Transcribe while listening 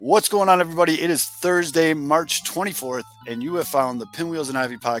What's going on, everybody? It is Thursday, March 24th, and you have found the Pinwheels and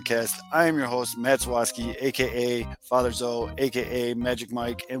Ivy podcast. I am your host, Matt Swaski, a.k.a. Father Zoe, a.k.a. Magic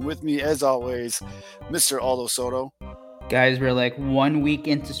Mike, and with me, as always, Mr. Aldo Soto. Guys, we're like 1 week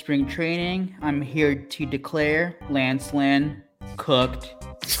into spring training. I'm here to declare Lance Lynn cooked,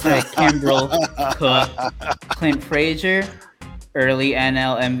 Craig Kimbrell cooked, Clint Frazier, early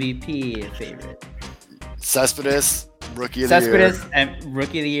NL MVP favorite. Cespedes, Rookie of the Year.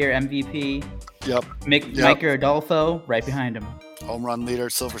 Rookie of the Year MVP. Yep. Mike Rodolfo, right behind him. Home run leader,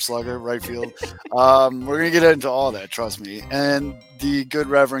 Silver Slugger, right field. We're going to get into all that, trust me. And the good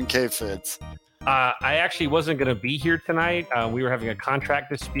Reverend K. Fitz. I actually wasn't going to be here tonight. We were having a contract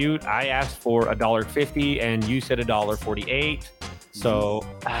dispute. I asked for $1.50 and you said $1.48. So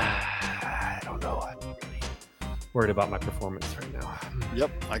I don't know. I'm really worried about my performance right now. Yep,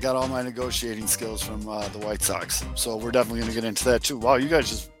 I got all my negotiating skills from the White Sox. So we're definitely going to get into that too. Wow, you guys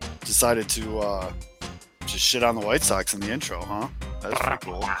just decided to just shit on the White Sox in the intro, huh? That's pretty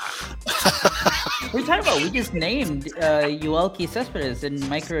cool. What are you talking about? We just named Yoelqui Cespedes and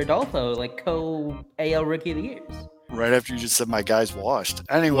Mike Rodolfo like co-AL Rookie of the Years. Right after you just said my guy's washed.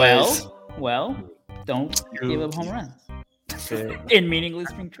 Anyways. Well, don't give up home runs. In meaningless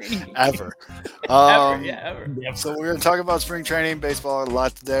spring training. Ever. Ever. So we're going to talk about spring training, baseball, a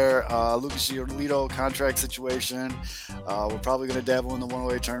lot there. Lucas Giolito contract situation. We're probably going to dabble in the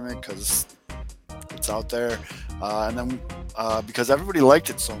one-way tournament because it's out there. And then because everybody liked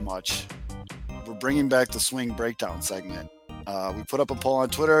it so much, we're bringing back the swing breakdown segment. We put up a poll on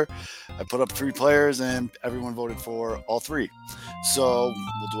Twitter. I put up 3 players, and everyone voted for all 3. So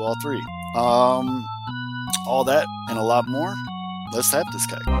we'll do all 3. All that and a lot more. Let's tap this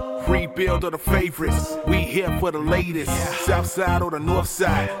guy. Rebuild of the favorites. We here for the latest. South side or the north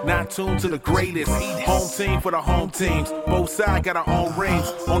side. Not tuned to the greatest. Home team for the home teams. Both sides got our own rings.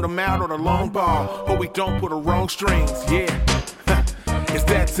 On the mound or the long ball. But we don't put the wrong strings. Yeah. It's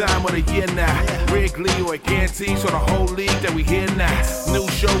that time of the year now. Wrigley or Ganty, so the whole league that we hear now. New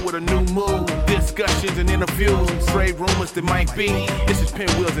show with a new mood. Discussions and interviews. Trade rumors that might be. This is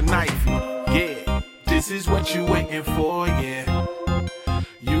Pinwheels and Ivy. Yeah. This is what you waiting for, yeah.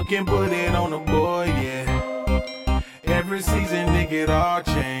 You can put it on the board, yeah. Every season, nigga, it all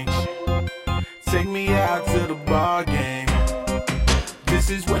change. Take me out to the ball game. This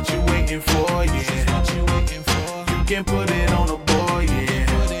is what you waiting for, yeah. You can put it on the board,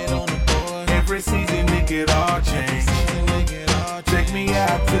 yeah. Every season, nigga, it all change. Take me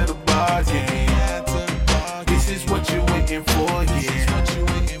out to the ball game. This is what you waiting for, yeah.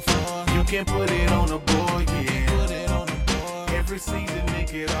 You can put it on the board, yeah. Every season,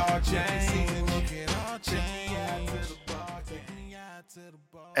 nigga, it all change.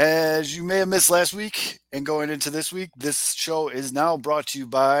 As you may have missed last week and going into this week, this show is now brought to you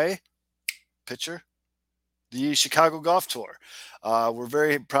by the Chicago Golf Tour. We're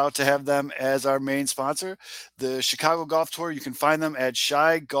very proud to have them as our main sponsor. The Chicago Golf Tour, you can find them at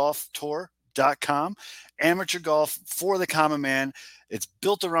shygolftour.com. Amateur golf for the common man. It's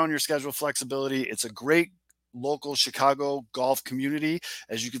built around your schedule flexibility. It's a great local Chicago golf community.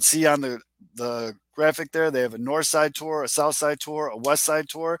 As you can see on the graphic there, they have a north side tour, a south side tour, a west side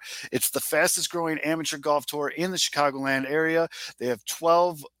tour. It's the fastest growing amateur golf tour in the Chicagoland area. They have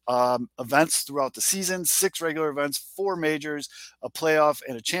 12 events throughout the season, 6 regular events, 4 majors, a playoff,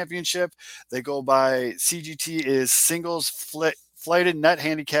 and a championship. They go by CGT is singles, flighted net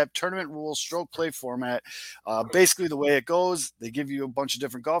handicap tournament rules, stroke play format. Basically, the way it goes, they give you a bunch of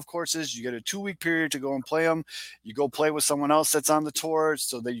different golf courses. You get a 2-week period to go and play them. You go play with someone else that's on the tour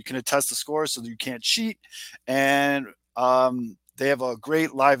so that you can attest the score so that you can't cheat. And they have a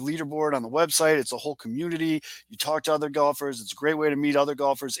great live leaderboard on the website. It's a whole community. You talk to other golfers. It's a great way to meet other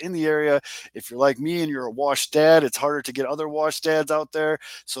golfers in the area. If you're like me and you're a washed dad, it's harder to get other washed dads out there.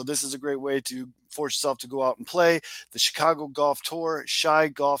 So this is a great way to force yourself to go out and play. The Chicago Golf Tour,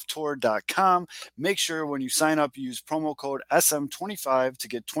 shygolftour.com. Make sure when you sign up, you use promo code SM25 to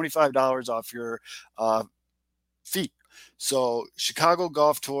get $25 off your fee. So Chicago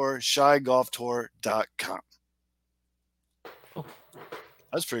Golf Tour, shygolftour.com.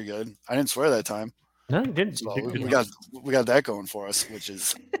 That's pretty good. I didn't swear that time. No, you didn't. So we got that going for us, which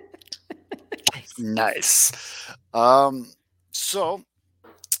is nice. So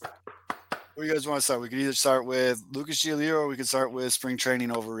where do you guys want to start? We could either start with Lucas Giolito or we could start with spring training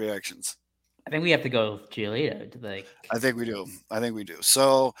overreactions. I think we have to go with Giolito. I think we do.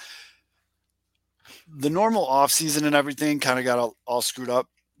 So the normal off season and everything kind of got all screwed up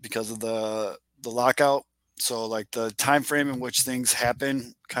because of the lockout. So like the time frame in which things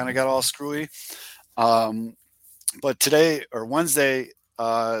happen kind of got all screwy. But today or Wednesday,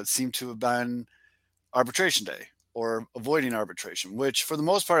 seemed to have been arbitration day or avoiding arbitration, which for the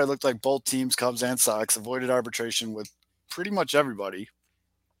most part, it looked like both teams, Cubs and Sox, avoided arbitration with pretty much everybody.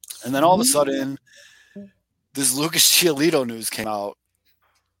 And then all of a sudden, this Lucas Giolito news came out,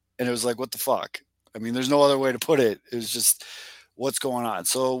 and it was like, what the fuck? I mean, there's no other way to put it. It was just, what's going on?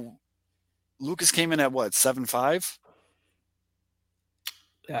 So Lucas came in at what, 7.5?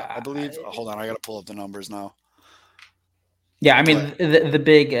 I believe. Hold on, I got to pull up the numbers now. Yeah, I mean,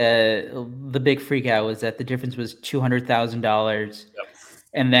 the big freak out was that the difference was $200,000,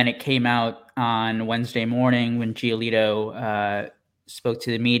 and then it came out on Wednesday morning when Giolito spoke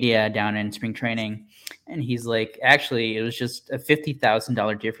to the media down in spring training, and he's like, actually, it was just a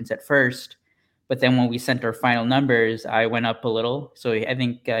 $50,000 difference at first, but then when we sent our final numbers, I went up a little, so I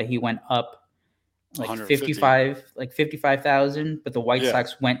think he went up like 55,000, but the White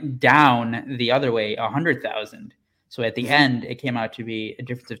Sox went down the other way, 100,000. So at the end, it came out to be a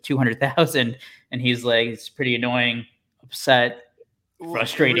difference of 200,000, and he's like, "It's pretty annoying, upset,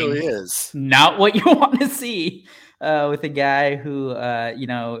 frustrating. It really is not what you want to see with a guy who,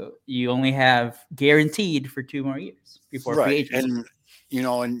 you only have guaranteed for 2 more years before free agency." And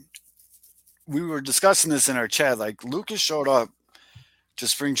and we were discussing this in our chat. Like Lucas showed up to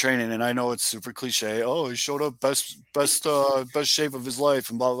spring training, and I know it's super cliche. Oh, he showed up best shape of his life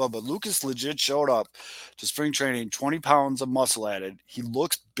and blah, blah, blah. But Lucas legit showed up to spring training, 20 pounds of muscle added. He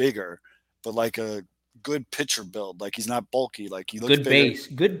looks bigger, but like a good pitcher build. Like he's not bulky. Like he looks good bigger.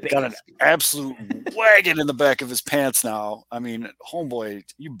 Good base. Got an absolute wagon in the back of his pants now. I mean, homeboy,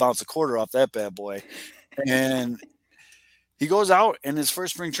 you bounce a quarter off that bad boy. And he goes out in his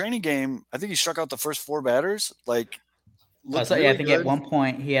first spring training game. I think he struck out the first 4 batters. Like, I think at one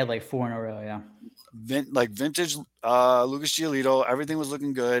point he had like 4 in a row. Yeah. Vintage Lucas Giolito, everything was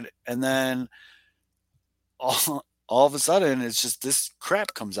looking good. And then all of a sudden, it's just this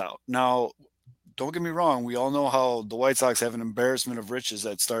crap comes out. Now, don't get me wrong. We all know how the White Sox have an embarrassment of riches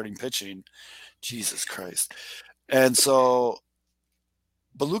at starting pitching. Jesus Christ. And so,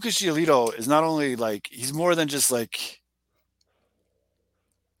 but Lucas Giolito is not only like, he's more than just like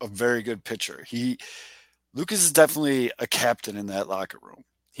a very good pitcher. Lucas is definitely a captain in that locker room.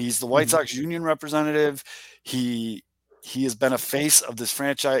 He's the White Sox union representative. He has been a face of this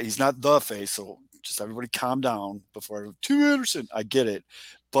franchise. He's not the face, so just everybody calm down before Tim Anderson. I get it.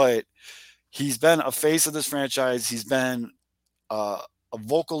 But he's been a face of this franchise. He's been a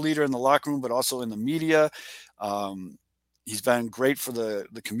vocal leader in the locker room, but also in the media. He's been great for the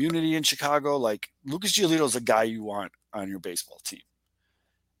community in Chicago. Like Lucas Giolito is a guy you want on your baseball team.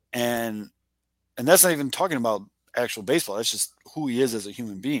 And that's not even talking about actual baseball. That's just who he is as a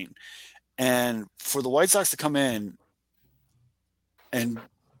human being. And for the White Sox to come in and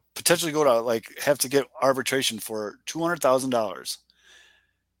potentially go to have to get arbitration for $200,000,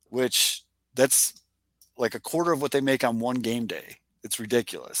 which that's like a quarter of what they make on one game day. It's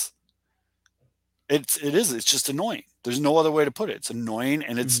ridiculous. It's just annoying. There's no other way to put it. It's annoying,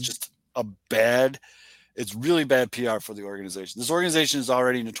 and it's just it's really bad PR for the organization. This organization is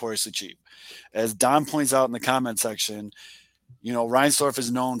already notoriously cheap. As Don points out in the comment section, Reinsdorf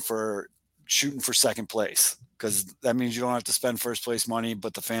is known for shooting for second place because that means you don't have to spend first place money,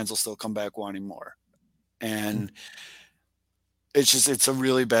 but the fans will still come back wanting more. And it's a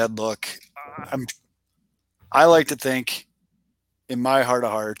really bad look. I like to think in my heart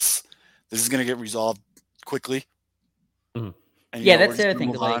of hearts, this is going to get resolved quickly. And, that's the other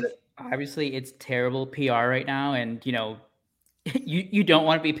thing. Obviously, it's terrible PR right now, and you don't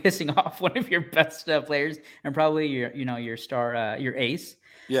want to be pissing off one of your best players, and probably your star, your ace.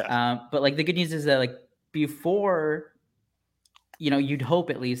 Yeah. But the good news is that before, you'd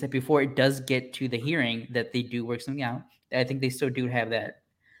hope at least that before it does get to the hearing that they do work something out. I think they still do have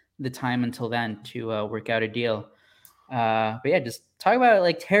the time until then to work out a deal. But yeah, just talk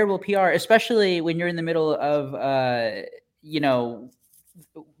about terrible PR, especially when you're in the middle of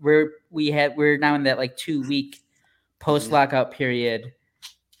we're now in that 2-week post lockout period,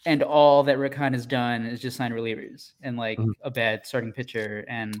 and all that Rick Hahn has done is just sign relievers and a bad starting pitcher.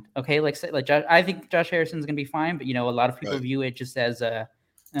 And Josh, I think Josh Harrison's gonna be fine, but a lot of people view it just as a.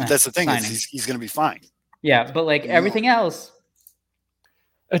 That's the thing is he's gonna be fine. Yeah, but everything else,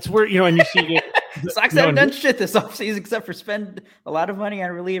 it's where and you see it. The Sox haven't done shit this offseason except for spend a lot of money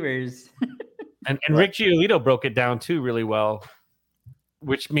on relievers. and Rick Giolito broke it down too really well.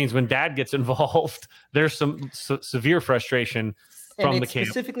 Which means when Dad gets involved, there's some severe frustration from the camp.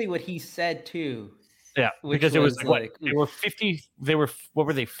 Specifically, what he said too. Yeah, because it was they were 50. What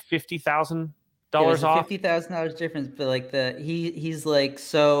were they? 50,000 dollars off. $50,000 difference, but like he's like,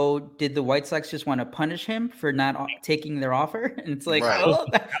 so did the White Sox just want to punish him for not taking their offer? And it's like, Right. well,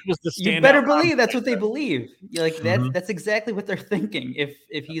 That was the you standout better believe that's what they believe. You're like Mhm. that's exactly what they're thinking.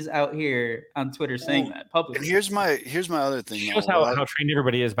 If he's out here on Twitter saying Well, that And publicly. here's my other thing. Shows though. how trained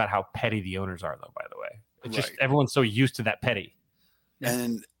everybody is about how petty the owners are, though. By the way, it's just Right. everyone's so used to that petty. Yeah.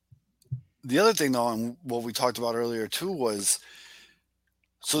 And the other thing, though, and what we talked about earlier too, was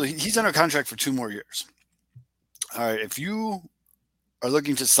so he's under contract for 2 more years. All right, if you are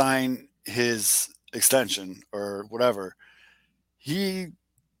looking to sign his extension or whatever, he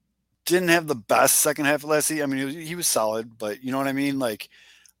didn't have the best second half of last season. I mean, he was solid, but you know what I mean? Like,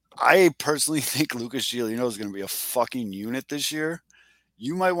 I personally think Lucas Giolito is going to be a fucking unit this year.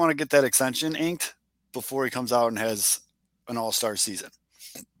 You might want to get that extension inked before he comes out and has an all-star season,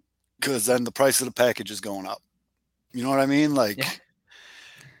 because then the price of the package is going up. You know what I mean? Like, Yeah.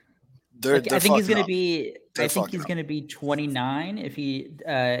 they're I think he's fucking gonna up. be. They're I think fucking he's up. gonna be 29 if he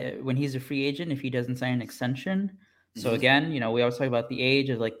when he's a free agent, if he doesn't sign an extension. So Mhm. again, we always talk about the age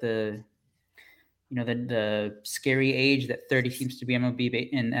of like the scary age that 30 seems to be in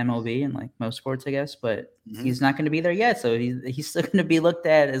MLB and like most sports, I guess. But Mhm. he's not going to be there yet, so he's still going to be looked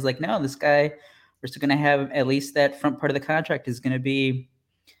at as like, no, this guy. We're still going to have at least that front part of the contract is going to be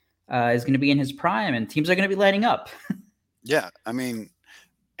in his prime, and teams are going to be lighting up. Yeah, I mean,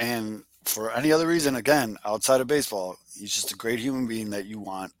 and for any other reason, again, outside of baseball, he's just a great human being that you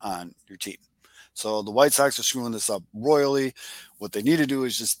want on your team. So the White Sox are screwing this up royally. What they need to do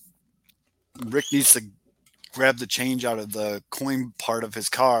is just Rick needs to grab the change out of the coin part of his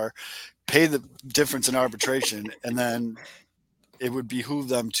car, pay the difference in arbitration, and then it would behoove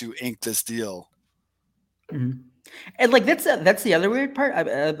them to ink this deal. Mm-hmm. And like that's the other weird part.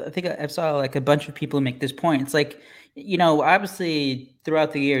 I think I saw like a bunch of people make this point. It's like, obviously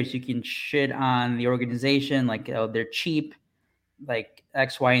throughout the years you can shit on the organization, like, oh, they're cheap, like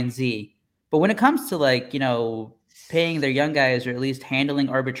X, Y, and Z. But when it comes to like, paying their young guys or at least handling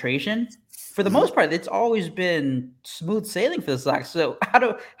arbitration, for the most part, it's always been smooth sailing for the Sox. So how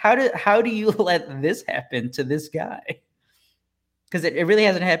do you let this happen to this guy? Because it really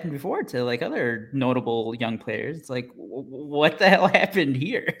hasn't happened before to like other notable young players. It's like, what the hell happened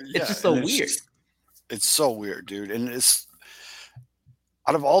here? It's just so weird. It's so weird, dude. And it's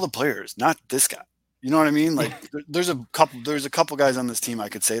out of all the players, not this guy. You know what I mean? Like, there's a couple guys on this team I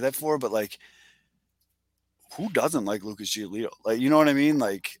could say that for, but like, who doesn't like Lucas Giolito? Like, you know what I mean?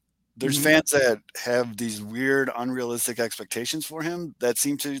 Like, there's fans that have these weird, unrealistic expectations for him that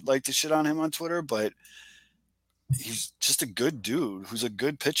seem to like to shit on him on Twitter, but he's just a good dude who's a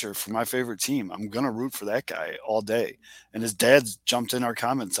good pitcher for my favorite team. I'm going to root for that guy all day. And his dad's jumped in our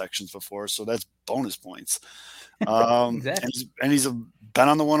comment sections before, so that's bonus points. Exactly. And he's been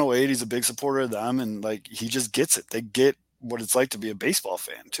on the 108. He's a big supporter of them, and like, he just gets it. They get what it's like to be a baseball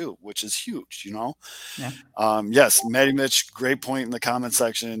fan too, which is huge, Yeah. Yes, Matty Mitch, great point in the comment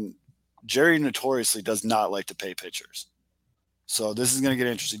section. Jerry notoriously does not like to pay pitchers. So this is going to get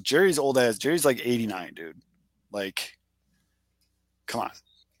interesting. Jerry's like 89, dude. Like, come on.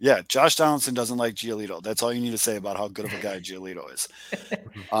 Yeah, Josh Donaldson doesn't like Giolito. That's all you need to say about how good of a guy Giolito is.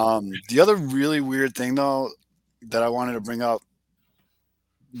 The other really weird thing, though, that I wanted to bring up,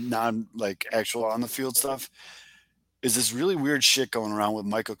 like actual on the field stuff, is this really weird shit going around with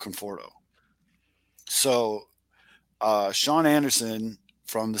Michael Conforto. So Sean Anderson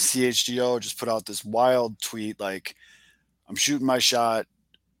from the CHGO just put out this wild tweet like, I'm shooting my shot.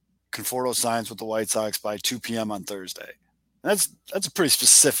 Conforto signs with the White Sox by 2 p.m. on Thursday. That's a pretty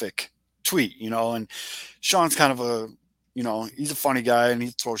specific tweet, and Sean's kind of a, he's a funny guy and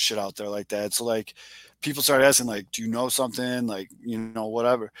he throws shit out there like that. So like, people started asking like, do you know something? Like,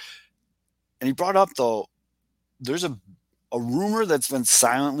 whatever. And he brought up, though, there's a rumor that's been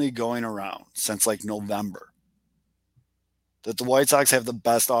silently going around since like November that the White Sox have the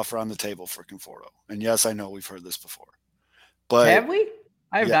best offer on the table for Conforto. And yes, I know we've heard this before, but have we?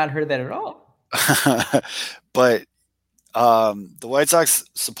 I have not heard that at all. But the White Sox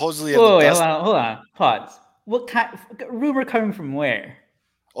supposedly have the best. Hold on. Pause. What kind rumor coming from where?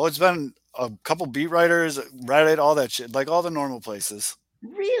 Oh, it's been a couple beat writers, Reddit, all that shit, like all the normal places.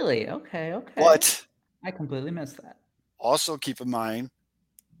 Really? Okay. But I completely missed that. Also keep in mind,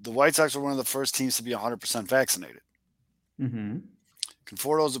 the White Sox were one of the first teams to be 100% vaccinated. Mm-hmm.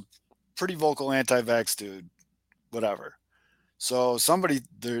 Conforto's a pretty vocal anti-vax dude, whatever. So these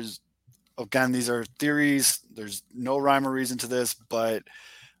are theories. There's no rhyme or reason to this, but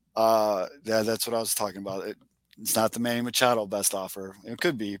yeah, that's what I was talking about. It's not the Manny Machado best offer. It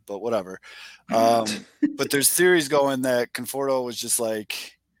could be, but whatever. But there's theories going that Conforto was just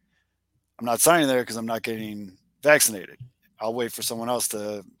like, I'm not signing there because I'm not getting vaccinated. I'll wait for someone else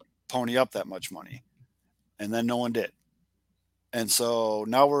to pony up that much money. And then no one did. And so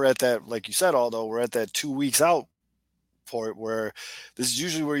now we're at that, like you said, Aldo, we're at that 2 weeks out point where this is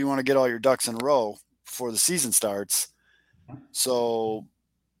usually where you want to get all your ducks in a row before the season starts. So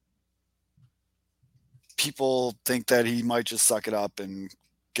people think that he might just suck it up and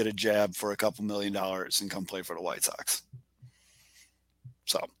get a jab for a couple $1 million and come play for the White Sox.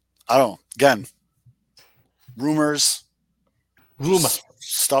 So I don't know. Again, rumors,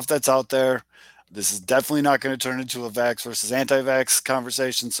 stuff that's out there. This is definitely not going to turn into a vax versus anti-vax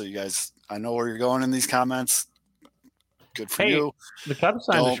conversation. So you guys, I know where you're going in these comments. Good for you. The Cubs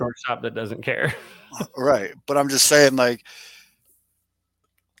signed a shortstop that doesn't care. Right. But I'm just saying, like,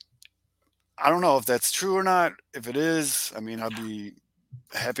 I don't know if that's true or not. If it is, I mean, I'd be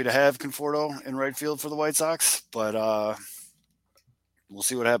happy to have Conforto in right field for the White Sox, but we'll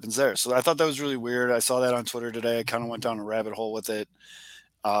see what happens there. So I thought that was really weird. I saw that on Twitter today. I kind of went down a rabbit hole with it.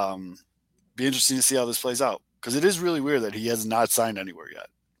 Be interesting to see how this plays out, because it is really weird that he has not signed anywhere yet.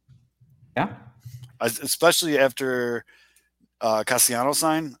 Yeah. Especially after Castellanos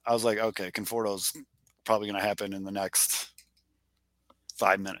signed, I was like, okay, Conforto's probably going to happen in the next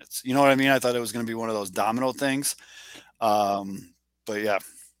 5 minutes. You know what I mean? I thought it was going to be one of those domino things. But yeah.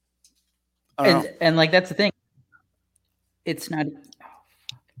 And like, that's the thing. It's not.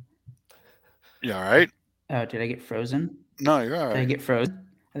 You all right? Oh, did I get frozen? No, you're all right. Did I get frozen?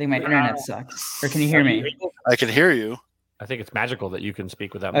 I think my internet sucks. Or can you hear me? I can hear you. I think it's magical that you can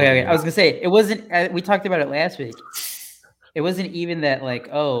speak without. Okay. I was gonna say, it wasn't. We talked about it last week. It wasn't even that, like,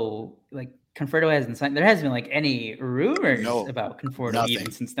 oh, like Conforto hasn't signed. There hasn't been like any rumors about Conforto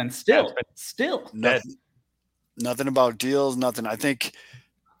even since then. Still, nothing about deals. Nothing. I think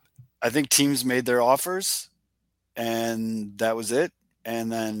teams made their offers, and that was it.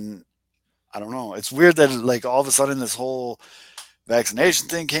 And then I don't know. It's weird that, like, all of a sudden this whole vaccination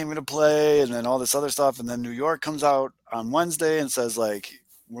thing came into play, and then all this other stuff, and then New York comes out on Wednesday and says, like,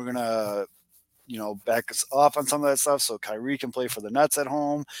 we're gonna, back us off on some of that stuff so Kyrie can play for the Nets at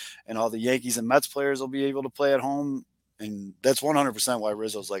home, and all the Yankees and Mets players will be able to play at home. And that's 100% why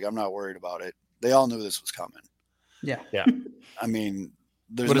Rizzo's like, I'm not worried about it. They all knew this was coming. Yeah. I mean,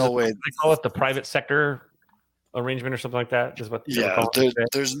 there's no way. They call it the private sector arrangement or something like that. Is what?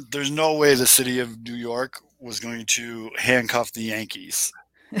 There's no way the city of New York was going to handcuff the Yankees.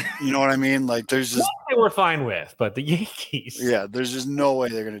 You know what I mean? Like, there's just they were fine with, but the Yankees. Yeah, there's just no way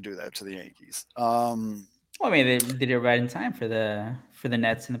they're going to do that to the Yankees. Well, I mean, they did it right in time for the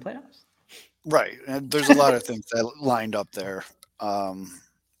Nets in the playoffs. Right, and there's a lot of things that lined up there. And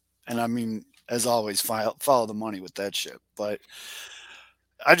I mean, as always, follow the money with that shit. But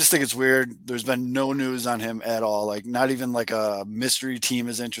I just think it's weird. There's been no news on him at all. Like, not even like a mystery team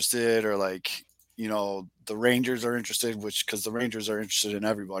is interested, or like, the Rangers are interested, because the Rangers are interested in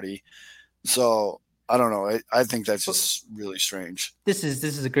everybody. So I don't know. I think that's just really strange. This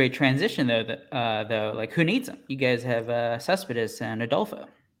is a great transition though. Though, like, who needs them? You guys have Cespedes and Adolfo.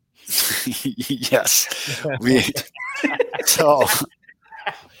 Yes, so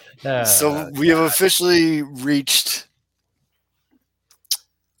we have officially reached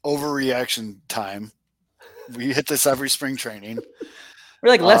overreaction time. We hit this every spring training. We're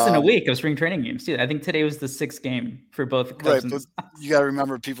like less than a week of spring training games too. I think today was the 6th game for both Cubs. Right, but you got to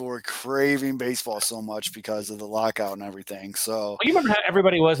remember, people were craving baseball so much because of the lockout and everything. So you remember how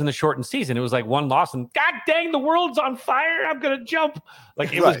everybody was in the shortened season? It was like one loss, and God dang, the world's on fire! I'm gonna jump.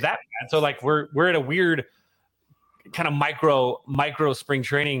 Like, it was that bad. So like we're at a weird kind of micro spring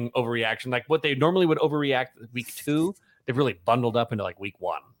training overreaction. Like, what they normally would overreact week 2, they've really bundled up into like week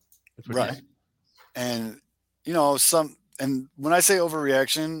 1. Right, and And when I say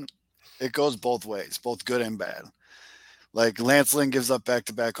overreaction, it goes both ways, both good and bad. Like, Lance Lynn gives up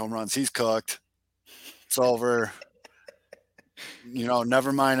back-to-back home runs. He's cooked. It's over.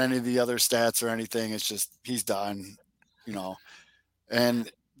 Never mind any of the other stats or anything. It's just he's done,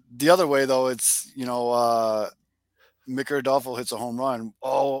 And the other way, though, it's, Micker Adolfo hits a home run.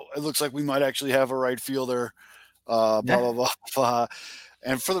 Oh, it looks like we might actually have a right fielder, blah, blah, blah.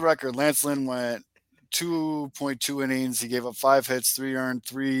 And for the record, Lance Lynn went 2.2 innings. He gave up 5 hits, 3 earned,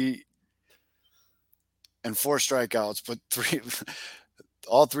 3 and 4 strikeouts. But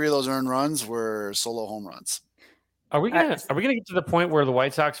all 3 of those earned runs were solo home runs. Are we gonna get to the point where the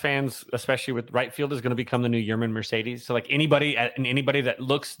White Sox fans, especially with right field, is going to become the new Yerman Mercedes? So like anybody that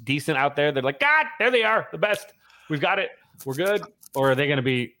looks decent out there, they're like, God, there they are, the best. We've got it. We're good. Or are they going to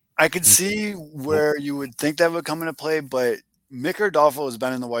be? I could see where you would think that would come into play, but Micker Adolfo has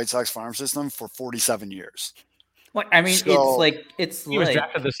been in the White Sox farm system for 47 years. Well, I mean, So- it's He was like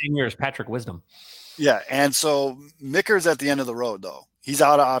drafted the same year as Patrick Wisdom. Yeah, and so Micker's at the end of the road though. He's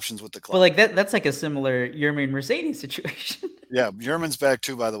out of options with the club. but like that's like a similar Yermin Mercedes situation. Yeah, Yerman's back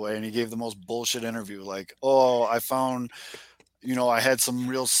too, by the way, and he gave the most bullshit interview. Like, oh, I found, I had some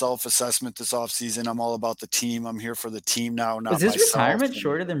real self-assessment this offseason. I'm all about the team. I'm here for the team now, not Was his myself. retirement And-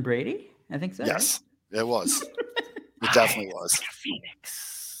 shorter than Brady? I think so. Yes, it was. It definitely was.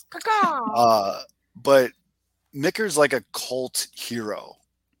 Phoenix. But Micker's like a cult hero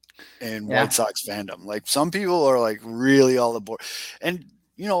in Yeah. White Sox fandom. Like some people are like really all aboard. And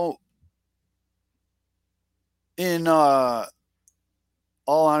in all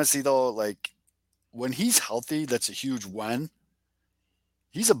honesty though, like when he's healthy, that's a huge win.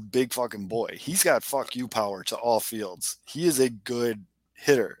 He's a big fucking boy. He's got fuck you power to all fields. He is a good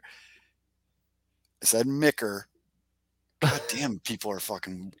hitter. I said Micker. God damn, people are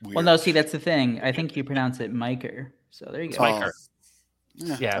fucking weird. Well, no, see, that's the thing. I think you pronounce it Miker. So there you go. Miker.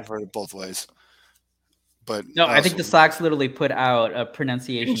 Yeah, I've heard it both ways. But No, I think also- the Sox literally put out a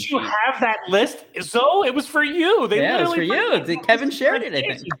pronunciation Did you sheet. have that list? So it was for you. They Yeah, it was for literally you. Kevin shared it,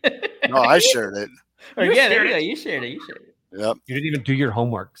 I think. No, I shared it. Or, You yeah, there shared you go. it. You shared it. You shared it. Yep. You didn't even do your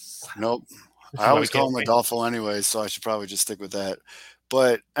homeworks. Nope. This is I why always we can't call him say- Adolfo anyways, so I should probably just stick with that.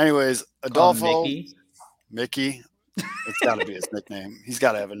 But anyways, Call him Adolfo, Mickey. Mickey. It's got to be his nickname. He's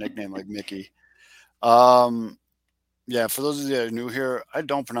got to have a nickname like Mickey. Yeah, for those of you that are new here, I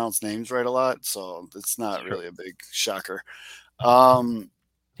don't pronounce names right a lot, so it's not really a big shocker.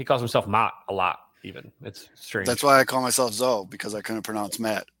 He calls himself Mott a lot, even. It's strange. That's why I call myself Zoe, because I couldn't pronounce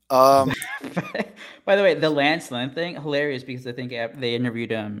Matt. By the way, the Lance Lynn thing, hilarious because I think they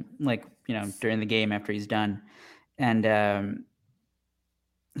interviewed him during the game after he's done. And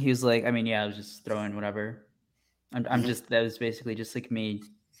he was like, I mean, yeah, I was just throwing whatever. I'm just, that was basically just like me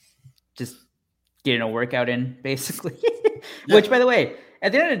just getting a workout in, basically. Which, by the way,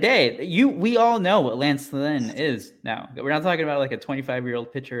 at the end of the day, we all know what Lance Lynn is now. We're not talking about like a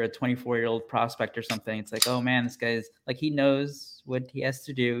 25-year-old pitcher, a 24-year-old prospect or something. It's like, oh man, this guy's like, he knows what he has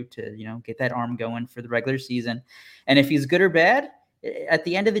to do to, get that arm going for the regular season. And if he's good or bad, at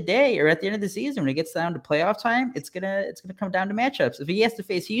the end of the day or at the end of the season, when it gets down to playoff time, it's gonna come down to matchups. If he has to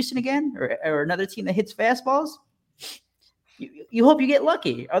face Houston again or another team that hits fastballs, you hope you get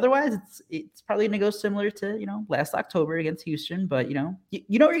lucky. Otherwise, it's probably going to go similar to last October against Houston. But you know what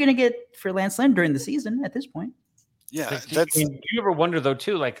you're going to get for Lance Lynn during the season at this point. Yeah, Do you ever wonder though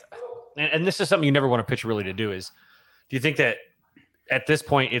too, like, and this is something you never want a pitcher really to do, is do you think that at this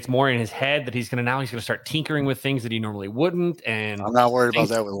point it's more in his head that he's going to start tinkering with things that he normally wouldn't? And I'm not worried about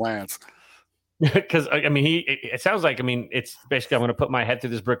that with Lance. because I mean, it sounds like, I mean, it's basically I'm going to put my head through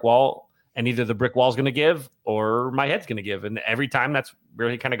this brick wall, and either the brick wall's going to give or my head's going to give, and every time that's where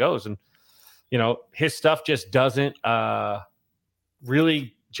he kind of goes. And his stuff just doesn't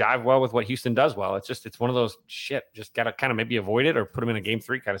really jive well with what Houston does well. It's one of those shit. Just got to kind of maybe avoid it or put him in a game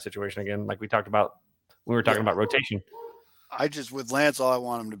 3 kind of situation again, like we talked about when we were talking about rotation. With Lance, all I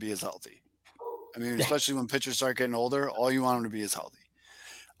want him to be is healthy. I mean, especially when pitchers start getting older, all you want him to be is healthy.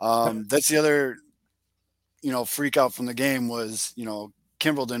 That's the other, freak out from the game was,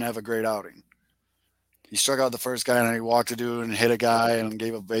 Kimbrel didn't have a great outing. He struck out the first guy and he walked a dude and hit a guy and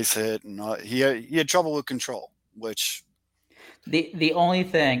gave a base hit. And he had trouble with control, which. The only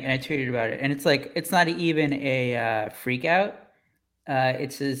thing, and I tweeted about it, and it's like, it's not even a freak out.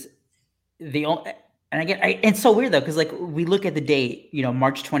 It says the only, and again, it's so weird though, because like we look at the date,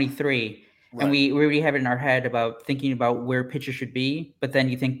 March 23, right. And we already have it in our head about thinking about where pitchers should be, but then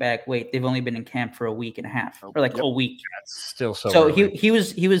you think back, wait, they've only been in camp for a week and a half, or like a week. That's still so. So early. he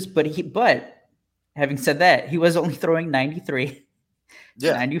was, but having said that, he was only throwing 93,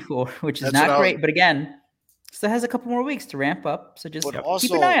 94, which is not great. But again, still has a couple more weeks to ramp up. So just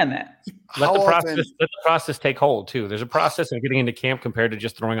keep an eye on that. Let the process take hold too. There's a process of getting into camp compared to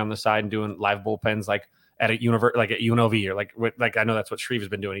just throwing on the side and doing live bullpens like at a like at UNLV or like I know that's what Shreve has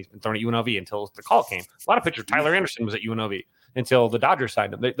been doing. He's been throwing at UNLV until the call came. A lot of pitchers. Tyler Anderson was at UNLV until the Dodgers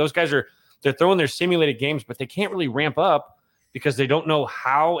signed him. Those guys they're throwing their simulated games, but they can't really ramp up because they don't know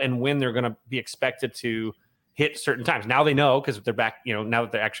how and when they're going to be expected to hit certain times. Now they know because they're back. Now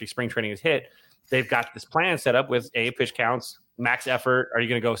that they're actually spring training is hit, they've got this plan set up with pitch counts, max effort. Are you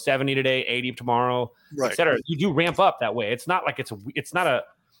going to go 70 today, 80 tomorrow, et cetera? You do ramp up that way. It's not like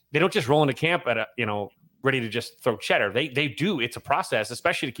they don't just roll into camp at ready to just throw cheddar. They do. It's a process,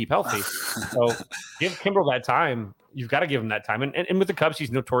 especially to keep healthy. So give Kimbrel that time. You've got to give him that time. And with the Cubs,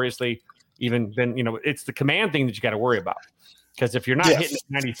 he's notoriously it's the command thing that you got to worry about. Because if you're not hitting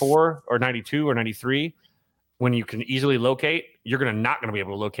 94 or 92 or 93, when you can easily locate, you're not going to be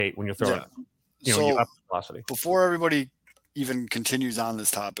able to locate when you're throwing. So up velocity. before everybody even continues on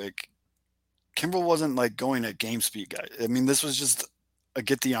this topic, Kimbrel wasn't like going at game speed, guys. I mean, this was just a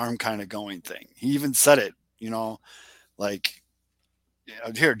get the arm kind of going thing. He even said it, like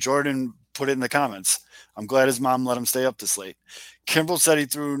here, Jordan put it in the comments. I'm glad his mom let him stay up this late. Kimbrel said he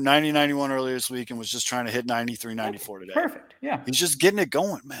threw 90, 91 earlier this week and was just trying to hit 93, 94 today. Perfect. Yeah. He's just getting it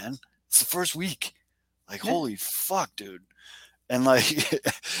going, man. It's the first week. Like, holy fuck, dude. And like,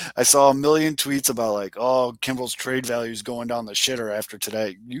 I saw a million tweets about like, oh, Kimbrel's trade value is going down the shitter after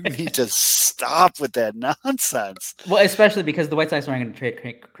today. You need to stop with that nonsense. Well, especially because the White Sox aren't going to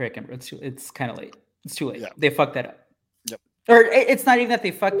trade Craig Kimbrel. It's kind of late. It's too late. Yeah. They fucked that up. Yep. Or it's not even that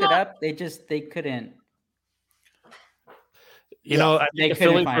they fucked it up. They couldn't. I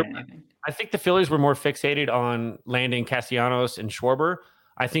think the Phillies were more fixated on landing Castellanos and Schwarber.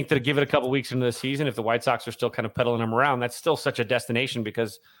 I think that give it a couple weeks into the season, if the White Sox are still kind of peddling him around, that's still such a destination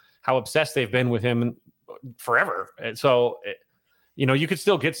because how obsessed they've been with him forever. And so, you could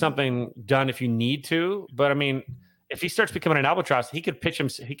still get something done if you need to. But I mean, if he starts becoming an albatross, he could pitch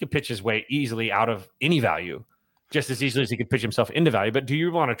his way easily out of any value, just as easily as he could pitch himself into value. But do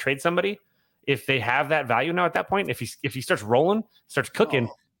you want to trade somebody if they have that value now at that point? If he starts rolling, starts cooking,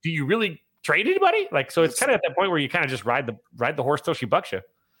 do you really trade anybody? Like, so it's kind of at that point where you kind of just ride the horse till she bucks you.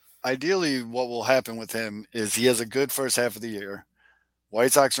 Ideally, what will happen with him is he has a good first half of the year.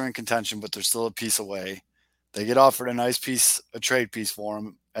 White Sox are in contention, but they're still a piece away. They get offered a trade piece for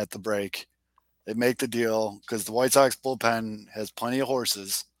him at the break. They make the deal because the White Sox bullpen has plenty of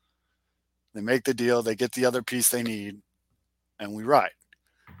horses. They make the deal. They get the other piece they need, and we ride.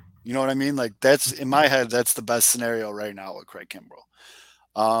 You know what I mean? Like, that's in my head. That's the best scenario right now with Craig Kimbrel.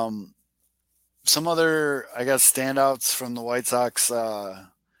 Some other, I guess, standouts from the White Sox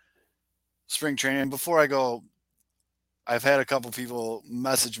spring training. Before I go, I've had a couple people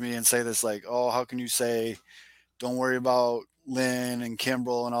message me and say this, like, oh, how can you say don't worry about Lynn and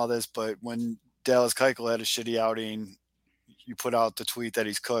Kimbrel and all this, but when Dallas Keuchel had a shitty outing, you put out the tweet that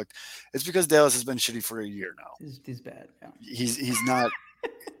he's cooked. It's because Dallas has been shitty for a year now. He's bad. Yeah. He's not.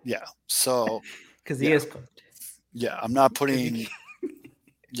 Yeah. So because he is cooked. Yeah, I'm not putting.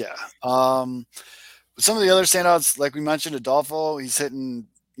 Yeah. Some of the other standouts, like we mentioned, Adolfo, he's hitting.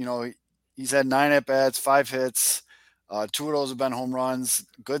 He's had 9 at bats, 5 hits. 2 of those have been home runs.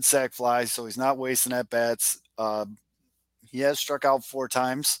 Good sac fly, so he's not wasting at bats. He has struck out 4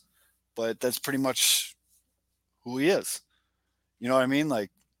 times, but that's pretty much who he is. You know what I mean?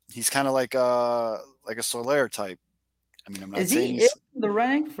 Like, he's kind of like a Soler type. I mean, I'm not saying he's in the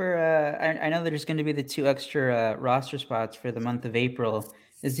running for. I know there's going to be the 2 extra roster spots for the month of April.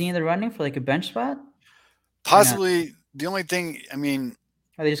 Is he in the running for like a bench spot? Possibly. The only thing, I mean,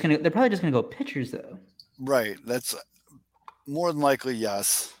 they're probably just gonna go pitchers though. Right. That's more than likely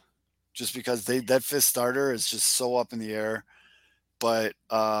yes. Just because that 5th starter is just so up in the air. But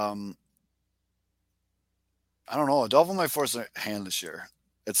I don't know. Adolfo might force a hand this year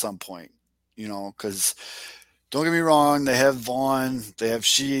at some point. Because don't get me wrong, they have Vaughn, they have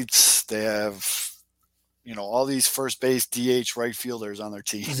Sheets, they have all these first base DH right fielders on their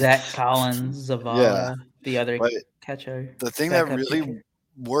team. Zach Collins, Zavala, the other catcher. The thing that really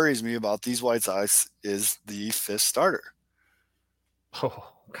worries me about these White Sox is the 5th starter.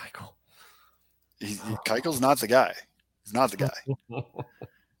 Oh, Keuchel. Keuchel's not the guy. He's not the guy.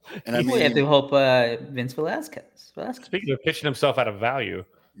 And I mean, have to hope Vince Velasquez. Speaking of pitching himself out of value.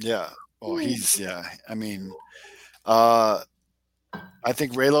 Yeah. Oh, I mean, I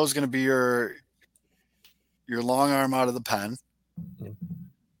think Raylo's going to be your long arm out of the pen.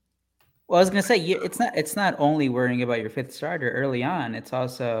 Well, I was going to say, it's not only worrying about your 5th starter early on. It's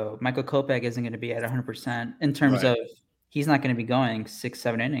also Michael Kopech isn't going to be at 100% in terms of he's not going to be going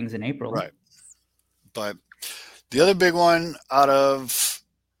 6-7 innings in April. Right. But the other big one out of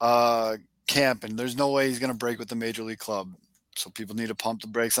camp, and there's no way he's going to break with the Major League club, so people need to pump the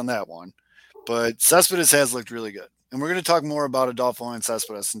brakes on that one. But Cespedes has looked really good. And we're going to talk more about Adolfo and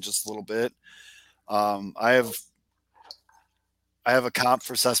Cespedes in just a little bit. I have a comp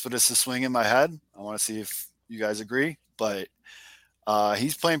for Cespedes to swing in my head. I want to see if you guys agree, but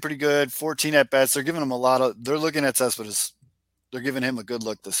he's playing pretty good. 14 at bats. They're giving him they're looking at Cespedes. They're giving him a good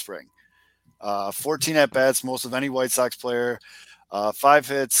look this spring. 14 at bats, most of any White Sox player. 5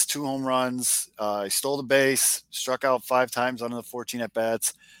 hits, 2 home runs. He stole the base, struck out 5 times on the 14 at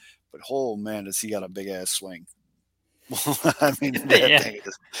bats. But oh man, does he got a big ass swing? I mean, that thing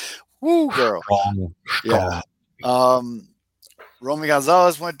is, woo, girl. Yeah. Romy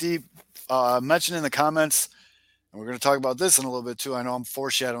Gonzalez went deep. Mentioned in the comments, and we're going to talk about this in a little bit too. I know I'm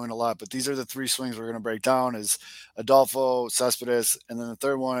foreshadowing a lot, but these are the 3 swings we're going to break down: is Adolfo, Cespedes, and then the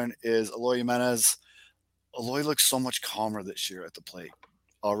third one is Eloy Jimenez. Eloy looks so much calmer this year at the plate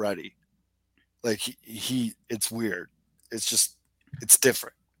already. Like he it's weird. It's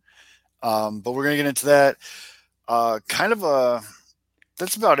different. But we're going to get into that.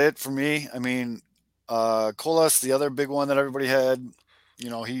 That's about it for me. I mean, Colas, the other big one that everybody had,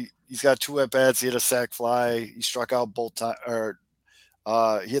 he's got 2 at-bats. He had a sac fly. He struck out both times.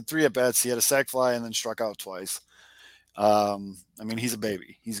 He had 3 at-bats. He had a sac fly and then struck out twice. I mean, he's a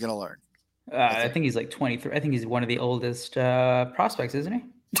baby. He's going to learn. I think he's like 23. I think he's one of the oldest prospects, isn't he?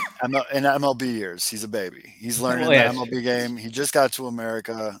 In MLB years, he's a baby. He's learning the MLB game. He just got to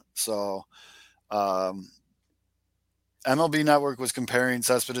America. So MLB Network was comparing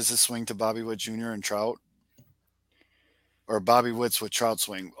Cespedes' swing to Bobby Witt Jr. and Trout. Or Bobby Witt's with Trout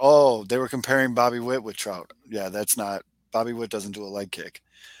swing. Oh, they were comparing Bobby Witt with Trout. Yeah, that's not. Bobby Witt doesn't do a leg kick.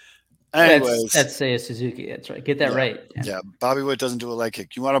 Anyways, that's Seiya Suzuki. That's right. Get that right. Yeah, Bobby Witt doesn't do a leg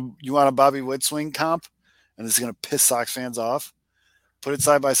kick. You want a Bobby Witt swing comp, and this is gonna piss Sox fans off. Put it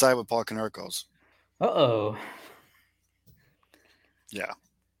side by side with Paul Konerko's. Uh-oh. Yeah.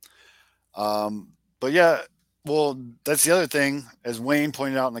 But yeah, well, that's the other thing, as Wayne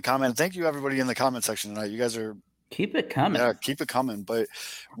pointed out in the comment. Thank you, everybody in the comment section tonight. You guys are keep it coming. Yeah, keep it coming. But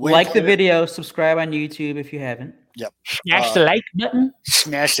Wayne like the video, subscribe on YouTube if you haven't. Yep. Smash the like button.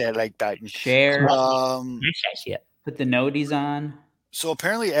 Smash that like button. Share. Put the noties on. So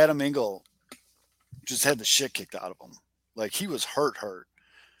apparently Adam Engel just had the shit kicked out of him. Like he was hurt.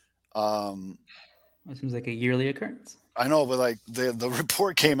 It seems like a yearly occurrence. I know, but like the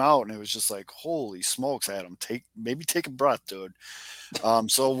report came out and it was just like, holy smokes, Adam, take a breath, dude.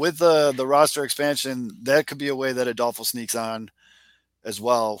 So with the roster expansion, that could be a way that Adolfo sneaks on as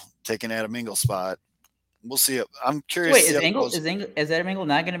well, taking Adam Engel's spot. We'll see it. I'm curious. Wait, is Adam Engel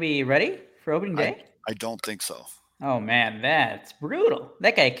not going to be ready for opening day? I don't think so. Oh man, that's brutal.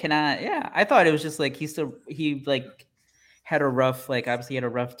 That guy cannot. Yeah, I thought it was just like he had a rough, obviously had a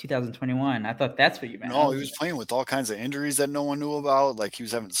rough 2021. I thought that's what you meant. No, he was playing with all kinds of injuries that no one knew about. Like he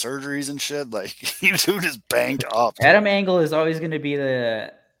was having surgeries and shit. Like he was just banged up. Adam Engel is always going to be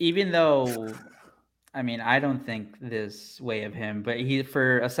even though, I mean, I don't think this way of him, but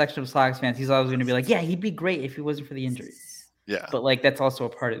for a section of Sox fans, he's always going to be like, yeah, he'd be great if he wasn't for the injury. Yeah. But that's also a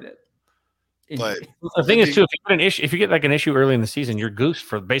part of it. But the thing is too, if you get like an issue early in the season, you're goosed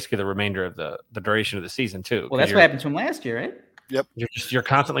for basically the remainder of the duration of the season too. Well, that's what happened to him last year, right? Yep. You're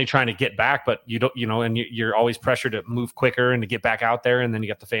constantly trying to get back, but you don't, and you're always pressured to move quicker and to get back out there. And then you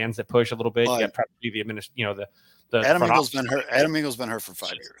got the fans that push a little bit. You got probably the Adam Engel's been hurt. Adam Engel's been hurt for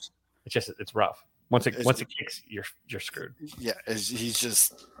 5 years. It's rough. Once it kicks, you're screwed. Yeah.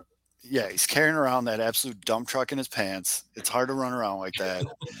 He's carrying around that absolute dump truck in his pants. It's hard to run around like that.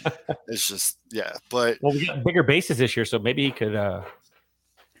 It's just, but we got bigger bases this year, so maybe he could.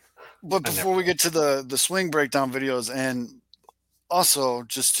 But before we get to the swing breakdown videos, and also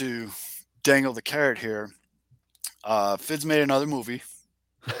just to dangle the carrot here, Fids made another movie,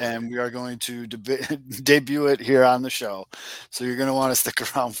 and we are going to debut it here on the show. So you're going to want to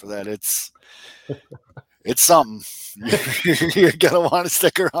stick around for that. It's something. You're going to want to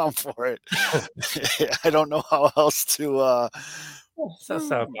stick around for it. I don't know how else to that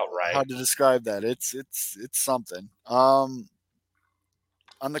sounds about right. How to describe that. It's something. On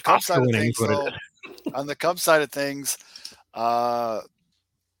the Cubs side of things,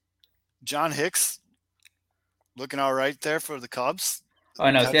 John Hicks looking all right there for the Cubs.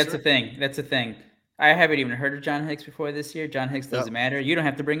 Oh no, that's the thing. I haven't even heard of John Hicks before this year. John Hicks doesn't matter. You don't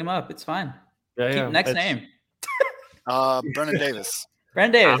have to bring him up. It's fine. Next name. Brendan Davis.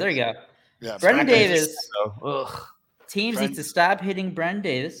 Brendan Davis. There you go. Yeah, Brendan Davis. Teams need to stop hitting Brendan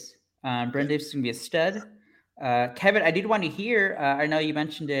Davis. Brendan Davis is going to be a stud. Kevin, I did want to hear, I know you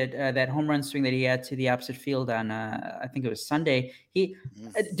mentioned it, that home run swing that he had to the opposite field on, I think it was Sunday. He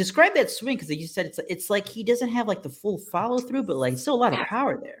described that swing because you said it's like he doesn't have the full follow through, but still a lot of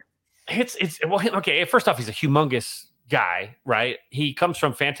power there. Okay. First off, he's a humongous guy, right? He comes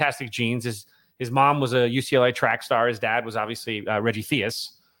from fantastic genes. His mom was a UCLA track star. His dad was obviously Reggie Theus,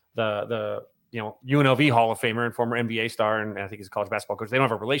 the UNLV Hall of Famer and former NBA star, and I think he's a college basketball coach. They don't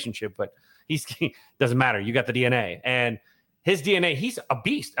have a relationship, but he doesn't matter. You got the DNA, and his DNA. He's a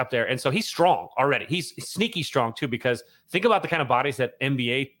beast up there, and so he's strong already. He's sneaky strong too, because think about the kind of bodies that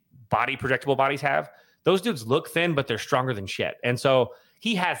NBA projectable bodies have. Those dudes look thin, but they're stronger than shit. And so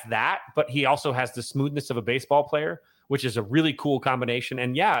he has that, but he also has the smoothness of a baseball player, which is a really cool combination.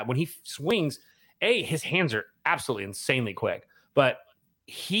 And when he swings, his hands are absolutely insanely quick, but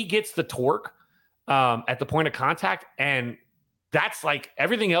he gets the torque at the point of contact, and that's like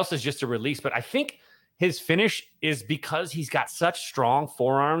everything else is just a release. But I think his finish is because he's got such strong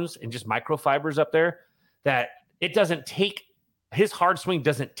forearms and just microfibers up there that it doesn't take his hard swing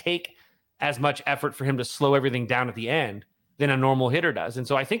doesn't take as much effort for him to slow everything down at the end than a normal hitter does. And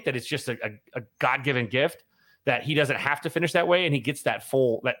so I think that it's just a God-given gift that he doesn't have to finish that way, and he gets that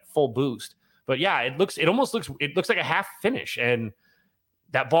full boost. But yeah, it looks like a half finish. And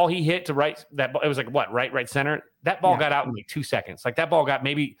that ball he hit to right, that ball, it was like what, right center. That ball got out in like 2 seconds. Like that ball got,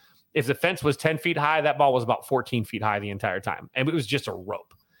 maybe if the fence was 10 feet high, that ball was about 14 feet high the entire time. And it was just a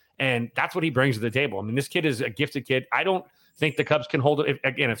rope. And that's what he brings to the table. I mean, this kid is a gifted kid. I don't think the Cubs can hold it.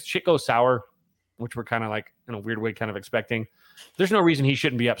 If shit goes sour, which we're kind of like in a weird way kind of expecting, there's no reason he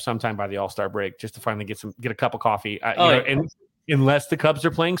shouldn't be up sometime by the All-Star break just to finally get a cup of coffee. And unless the Cubs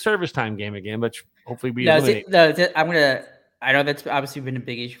are playing service time game again, which hopefully we eliminate. I know that's obviously been a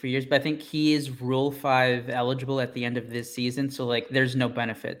big issue for years, but I think he is Rule 5 eligible at the end of this season. So like, there's no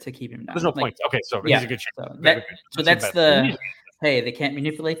benefit to keep him down. There's no point. Okay, so he's a good shot. So that's hey, they can't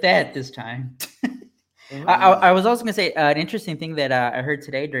manipulate that this time. I was also going to say an interesting thing that I heard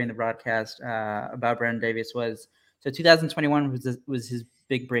today during the broadcast about Brandon Davis was, so 2021 was his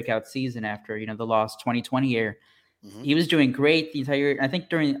big breakout season after, the lost 2020 year. Mm-hmm. He was doing great the entire year. I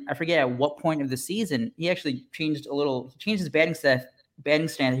think I forget at what point of the season, he actually changed his batting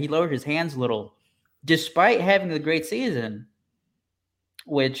stance. He lowered his hands a little despite having a great season,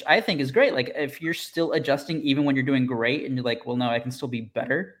 which I think is great. Like if you're still adjusting even when you're doing great and you're like, well, no, I can still be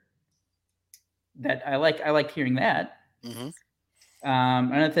better. That I like hearing that. Mm-hmm.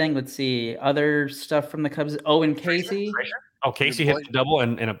 Another thing, let's see, other stuff from the Cubs. Owen Casey. Oh, Casey hit the double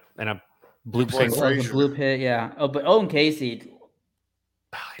and a bloop single. Bloop hit, yeah. Oh, but Owen Casey,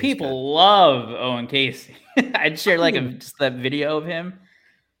 people love Owen Casey. I'd share just that video of him.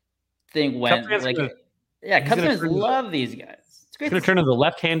 Thing went Cubs fans love these guys. It's great. He's going to turn into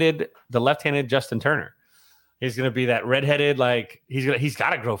the left-handed Justin Turner. He's going to be that redheaded, like he's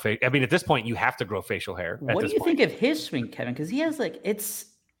got to grow face. I mean, at this point, you have to grow facial hair. What do you think of his swing, Kevin? Because he has I don't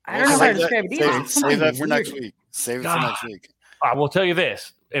know how to describe it. Save that for next week. Save it for next week. I will tell you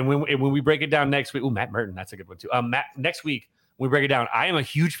this, and when we break it down next week, Matt Merton, that's a good one too. Matt, next week when we break it down, I am a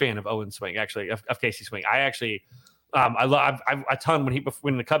huge fan of Owen's swing, actually, of Casey's swing. I actually, I love a ton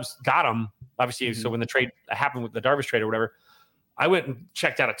when the Cubs got him, obviously. Mm-hmm. So when the trade happened with the Darvish trade or whatever, I went and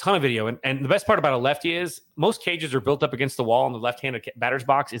checked out a ton of video. And the best part about a lefty is most cages are built up against the wall, and the left-handed batter's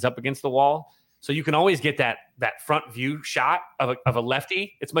box is up against the wall. So you can always get that front view shot of a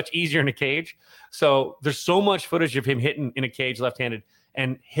lefty. It's much easier in a cage. So there's so much footage of him hitting in a cage left-handed.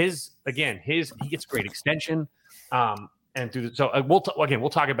 And he gets great extension. We'll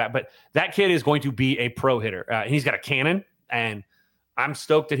talk about it. But that kid is going to be a pro hitter. He's got a cannon, and I'm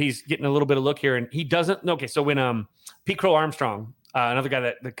stoked that he's getting a little bit of look here. And he doesn't. Okay, so when Pete Crow Armstrong, another guy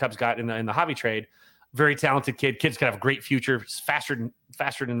that the Cubs got in the Javi trade, very talented kid. Kid's gonna have a great future. Faster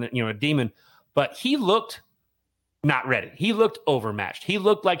than a demon. But he looked not ready. He looked overmatched. He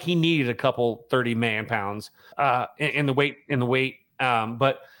looked like he needed a couple 30 man-pounds in the weight.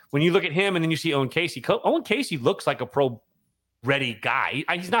 But when you look at him and then you see Owen Casey looks like a pro-ready guy.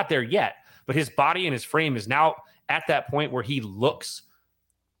 He's not there yet, but his body and his frame is now at that point where he's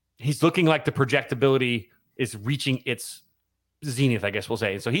looking like the projectability is reaching its zenith, I guess we'll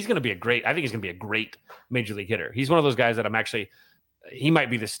say. And so he's going to be I think he's going to be a great major league hitter. He's one of those guys that he might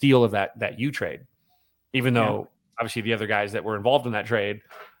be the steal of that U trade, even though obviously the other guys that were involved in that trade,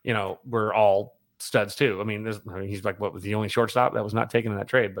 were all studs too. I mean, he's like, what was the only shortstop that was not taken in that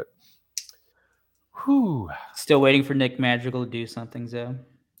trade, but still waiting for Nick Madrigal to do something, Zoe.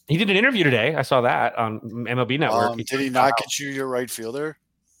 He did an interview today. I saw that on MLB Network. Did he not get you your right fielder?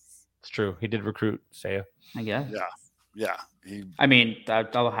 It's true. He did recruit Seiya. I guess. Yeah.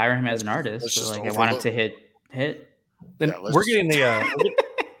 I'll hire him as an artist. So I want him to hit. Then we're getting the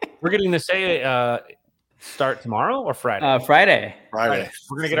Seiya start tomorrow or Friday? Friday. We're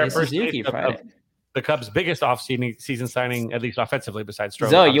gonna get our first Suzuki Friday. The Cubs' biggest off-season signing, at least offensively, besides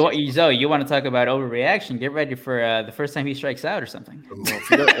Stroman. Zoe, you want to talk about overreaction? Get ready for the first time he strikes out or something.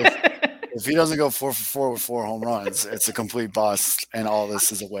 If he doesn't go 4 for 4 with 4 home runs, it's a complete bust, and all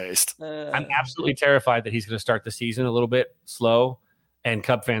this is a waste. I'm absolutely terrified that he's going to start the season a little bit slow, and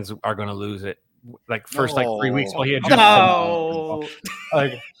Cub fans are going to lose it. Like 3 weeks while he had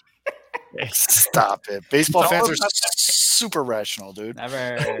Stop it. Baseball fans are super rational, dude.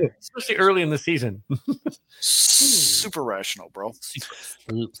 Never. Especially early in the season. Super rational, bro.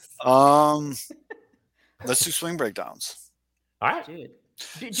 Let's do swing breakdowns. All right. Dude.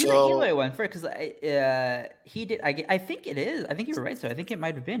 Do the So- Eloy one first, because he did. I think it is. I think you were right. So I think it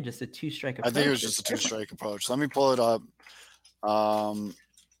might have been just a 2-strike approach. I think it was It's just a different. 2-strike approach. Let me pull it up.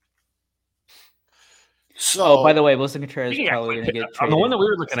 So, Oh, by the way, Wilson Contreras He got probably quick going to pitch. get traded. On the one that we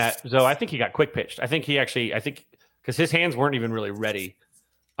were looking at, so I think he got quick pitched. I think because his hands weren't even really ready.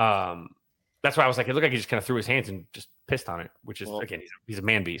 That's why I was like, it looked like he just kind of threw his hands and just pissed on it, which is, Well- again, he's a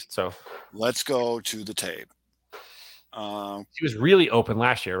man beast. So let's go to the tape. he was really open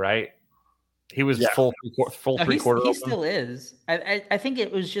last year, right? He was Yeah. full No, three-quarter he open. still is. I think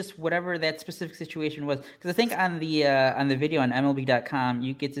it was just whatever that specific situation was. Because I think on the video on MLB.com,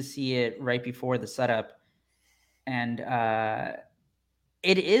 you get to see it right before the setup, and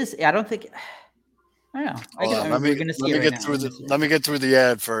it is. I don't think. I don't know. I Hold guess on, we're going to see it right now. let me get through the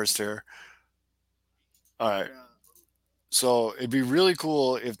ad first here. All right. So it'd be really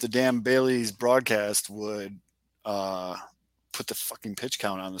cool if the damn Bailey's broadcast would put the fucking pitch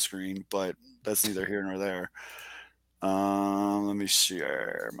count on the screen, but that's neither here nor there. Let me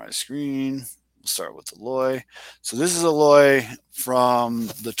share my screen. We'll start with Eloy. So this is Eloy from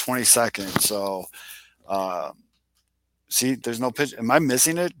the 22nd. So see, there's no pitch. Am I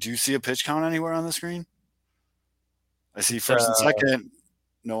missing it? Do you see a pitch count anywhere on the screen? I see first and second,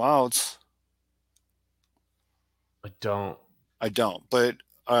 no outs. I don't. But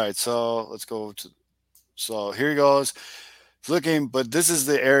all right, so let's go to. So here he goes. It's looking, but this is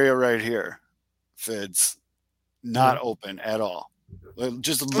the area right here. Fids, not open at all.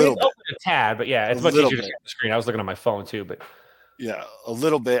 Just a little bit. Open a tad, but yeah, it's A much little easier to bit. see on the screen. I was looking on my phone too, but Yeah, a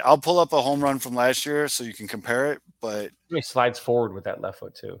little bit. I'll pull up a home run from last year so you can compare it, but he slides forward with that left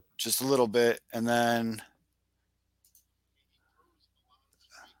foot too. just a little bit, and then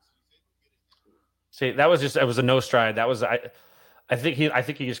See, it was a no stride. That was I think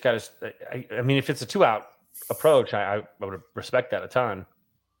he just got I mean, if it's a 2-out approach, I would respect that a ton.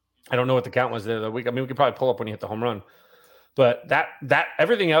 I don't know what the count was there the week. I mean, we could probably pull up when he hit the home run, but that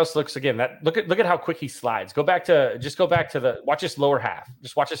everything else looks again. That look at how quick he slides. Go back to watch his lower half.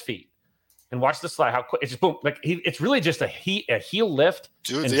 Just watch his feet and watch the slide. How quick it's just boom. Like it's really just a heel lift.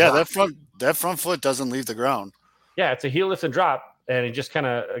 dude, and yeah, drop. that front foot doesn't leave the ground. Yeah, it's a heel lift and drop, and it just kind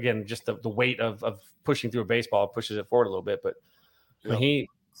of again just the weight of pushing through a baseball pushes it forward a little bit. But Yep.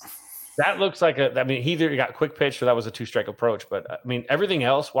 that looks like he either got quick pitch or that was a 2-strike approach. But I mean, everything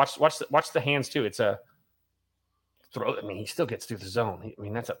else, watch the hands too. It's a throw. I mean, he still gets through the zone. I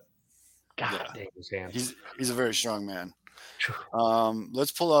mean, that's a dang his hands. He's a very strong man.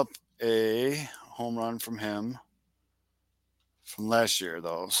 Let's pull up a home run from him from last year,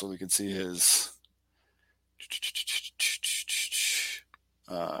 though, so we can see his.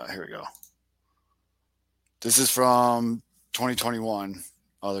 Here we go. This is from 2021.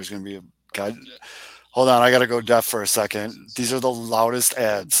 Oh, there's going to be a God. Hold on, I got to go deaf for a second. These are the loudest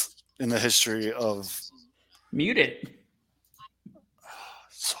ads in the history of. Mute it.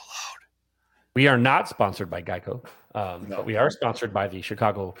 So loud. We are not sponsored by Geico, but we are sponsored by the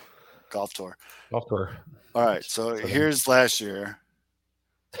Chicago Golf Tour. Golf Tour. All right, so here's last year.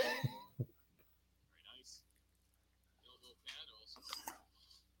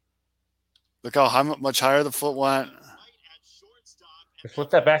 Look how much higher the foot went. Flip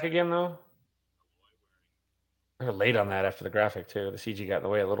that back again, though. They're late on that after the graphic, too. The CG got in the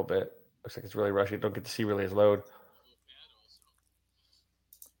way a little bit. Looks like it's really rushy. Don't get to see really his load.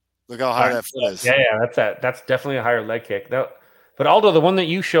 Look how high that foot is. Yeah, that's definitely a higher leg kick. But Aldo, the one that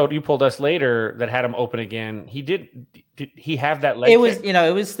you pulled us later that had him open again, did he have that leg It was, kick?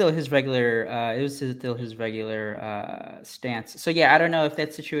 it was still his regular. It was still his regular stance. So yeah, I don't know if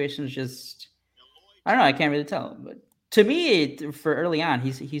that situation is just. I don't know. I can't really tell. But to me, for early on,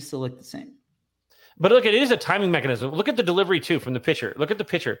 he still looked the same. But look, it is a timing mechanism. Look at the delivery too from the pitcher. Look at the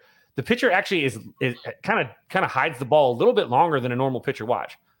pitcher. The pitcher actually is kind of hides the ball a little bit longer than a normal pitcher.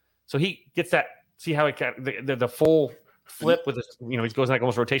 Watch. So he gets that. See how it the full flip with his, he goes like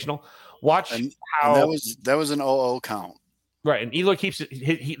almost rotational. Watch how and that was an 0-0 count. Right, and Eloy keeps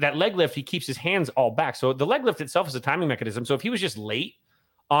that leg lift. He keeps his hands all back. So the leg lift itself is a timing mechanism. So if he was just late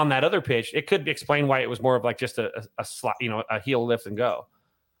on that other pitch, it could explain why it was more of like just a slot, a heel lift and go.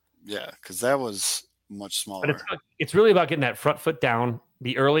 Yeah, because that was much smaller. But it's really about getting that front foot down,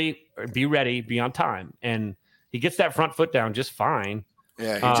 be early, be ready, be on time, and he gets that front foot down just fine.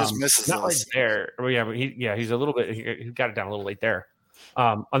 Yeah, he just misses not us. right there. Well, yeah, but he's a little bit. He got it down a little late there.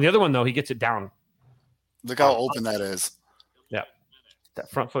 On the other one though, he gets it down. Look how open that is. Yeah, that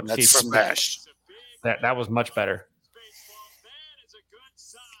front foot. That's smashed. That was much better.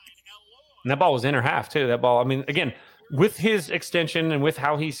 And that ball was inner half too. That ball. I mean, again, with his extension and with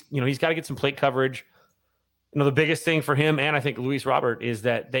how he's got to get some plate coverage. the biggest thing for him, and I think Luis Robert, is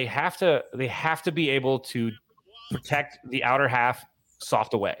that they have to be able to protect the outer half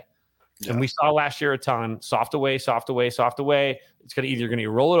soft away. Yeah. And we saw last year a ton soft away, soft away, soft away. It's either going to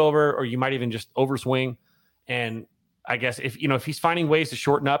roll it over, or you might even just overswing. And I guess if he's finding ways to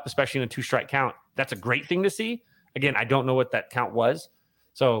shorten up, especially in a 2-strike count, that's a great thing to see. Again, I don't know what that count was.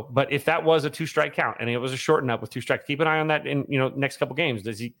 So, but if that was a 2-strike count and it was a shorten up with 2 strikes, keep an eye on that in next couple games.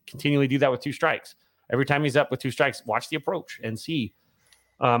 Does he continually do that with 2 strikes? Every time he's up with 2 strikes, watch the approach and see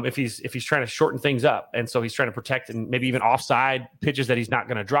if he's trying to shorten things up. And so he's trying to protect and maybe even offside pitches that he's not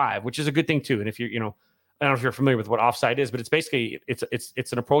going to drive, which is a good thing too. And if I don't know if you're familiar with what offside is, but it's basically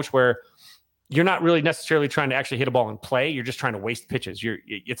it's an approach where you're not really necessarily trying to actually hit a ball in play. You're just trying to waste pitches.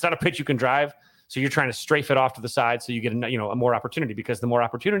 It's not a pitch you can drive. So you're trying to strafe it off to the side so you get a more opportunity, because the more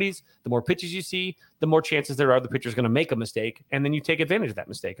opportunities, the more pitches you see, the more chances there are the pitcher's going to make a mistake, and then you take advantage of that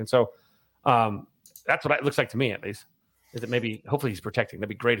mistake. And so that's what it looks like to me, at least. Is that maybe hopefully he's protecting? That'd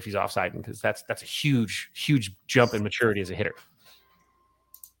be great if he's offside, because that's a huge jump in maturity as a hitter.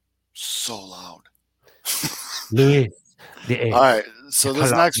 So loud. Luis. All right, so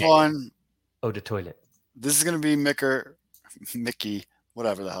this next one. Oh, the toilet. This is going to be Mickey.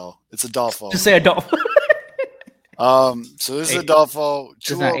 Whatever the hell. It's Adolfo. Just say Adolfo. So this is Adolfo.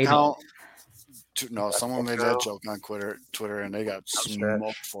 2-0 count. No, someone made that joke on Twitter, and they got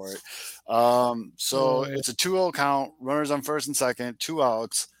smoked for it. So it's a 2-0 count. Runners on first and second. 2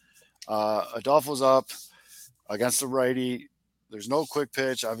 outs. Adolfo's up against the righty. There's no quick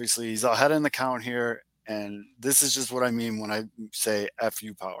pitch. Obviously, he's ahead in the count here, and this is just what I mean when I say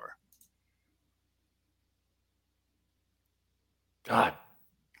FU power. God,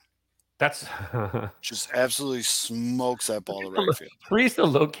 that's just absolutely smokes that ball to right field. Freeze the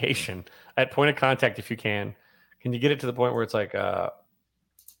location at point of contact if you can. Can you get it to the point where it's like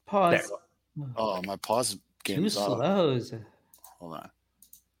pause? There. Oh, my pause game is off. Slows. Hold on.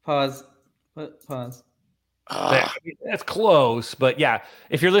 Pause. Pause. That's close, but yeah,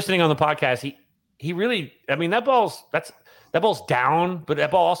 if you're listening on the podcast, he really. I mean, that ball's down, but that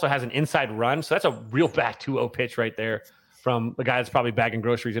ball also has an inside run, so that's a real bad 2-0 pitch right there. From the guy that's probably bagging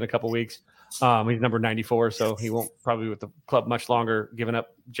groceries in a couple weeks. He's number 94, so he won't probably be with the club much longer, giving up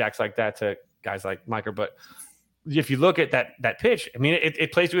jacks like that to guys like Micah. But if you look at that pitch, I mean,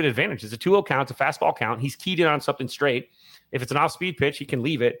 it plays to an advantage. It's a 2-0 count. It's a fastball count. He's keyed in on something straight. If it's an off-speed pitch, he can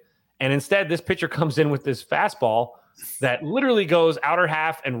leave it. And instead, this pitcher comes in with this fastball that literally goes outer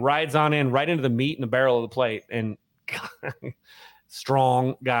half and rides on in right into the meat and the barrel of the plate. And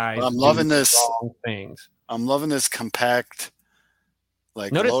strong guys. Well, I'm loving this. Strong things. I'm loving this compact,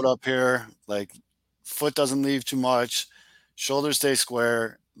 load up here. Like, foot doesn't leave too much. Shoulders stay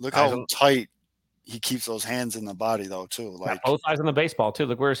square. Look how tight he keeps those hands in the body, though, too. Both eyes on the baseball, too.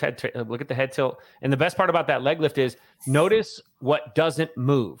 Look where his head. Look at the head tilt. And the best part about that leg lift is notice what doesn't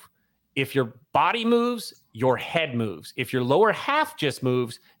move. If your body moves, your head moves. If your lower half just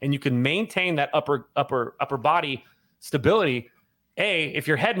moves, and you can maintain that upper body stability. If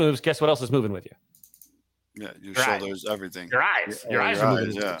your head moves, guess what else is moving with you? Yeah, your shoulders, everything. Your eyes. Your eyes are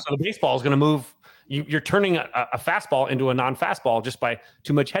moving. Yeah. So the baseball is going to move. You're turning a fastball into a non-fastball just by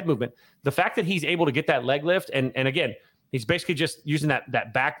too much head movement. The fact that he's able to get that leg lift, and again, he's basically just using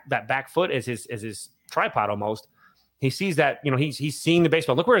that back foot as his tripod almost. He sees that, he's seeing the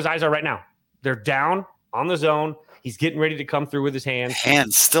baseball. Look where his eyes are right now. They're down on the zone. He's getting ready to come through with his hands.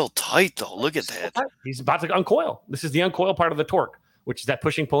 Hands still tight, though. Look at that. He's about to uncoil. This is the uncoil part of the torque, which is that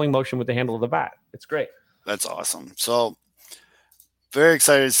pushing, pulling motion with the handle of the bat. It's great. That's awesome. So very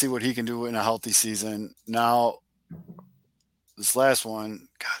excited to see what he can do in a healthy season. Now, this last one,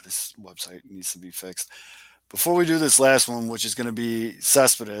 God, this website needs to be fixed. Before we do this last one, which is going to be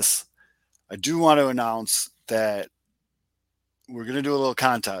Cespedes, I do want to announce that we're going to do a little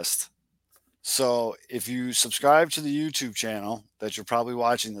contest. So if you subscribe to the YouTube channel that you're probably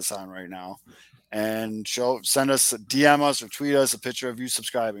watching this on right now, and send us, DM us or tweet us a picture of you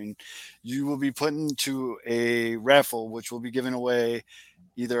subscribing, you will be put into a raffle, which will be giving away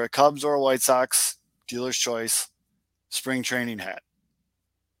either a Cubs or a White Sox dealer's choice spring training hat.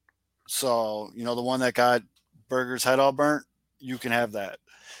 So, the one that got Burger's head all burnt, you can have that.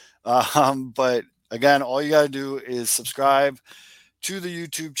 But again, all you got to do is subscribe to the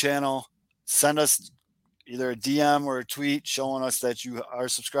YouTube channel, send us either a DM or a tweet showing us that you are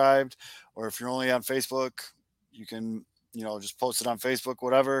subscribed. Or if you're only on Facebook, you can, just post it on Facebook,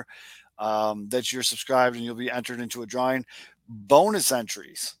 whatever, that you're subscribed, and you'll be entered into a drawing. Bonus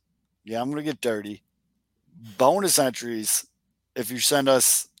entries. Yeah, I'm going to get dirty. Bonus entries if you send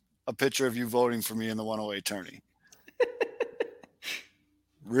us a picture of you voting for me in the 108 tourney.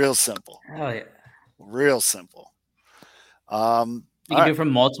 Real simple. Oh, yeah. Real simple. You can do it from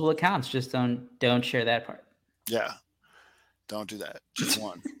multiple accounts. Just don't share that part. Yeah. Don't do that. Just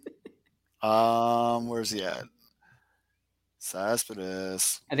one. Where's he at?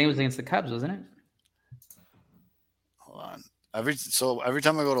 Cespedes. I think it was against the Cubs, wasn't it? Hold on. Every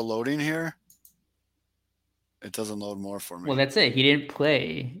time I go to loading here, it doesn't load more for me. Well, that's it. He didn't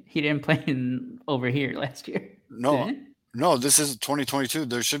play. He didn't play over here last year. No, this is 2022.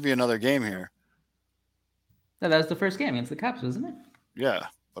 There should be another game here. No, that was the first game against the Cubs, wasn't it? Yeah,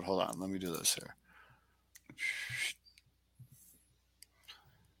 but hold on. Let me do this here.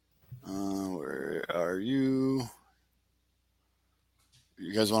 Where are you?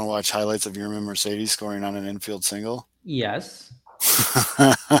 You guys want to watch highlights of Yermin Mercedes scoring on an infield single? Yes.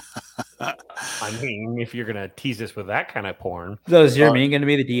 I mean, if you're gonna tease us with that kind of porn, so is Yermin going to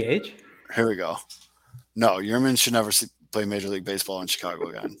be the DH? Here we go. No, Yermin should never play Major League Baseball in Chicago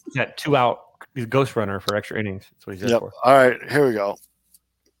again. That 2-out ghost runner for extra innings. That's what he's there for. All right, here we go.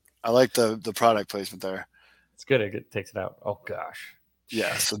 I like the product placement there. It's good. It takes it out. Oh gosh.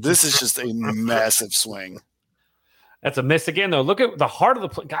 Yeah. So this is just a massive swing. That's a miss again, though. Look at the heart of the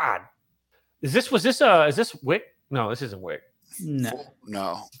play. God, is this Wick? No, this isn't Wick.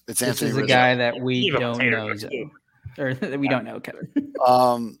 No, it's this Anthony. This is a guy that we don't know, or that we don't know, Kevin.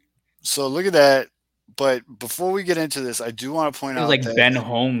 So look at that. But before we get into this, I do want to point out like that Ben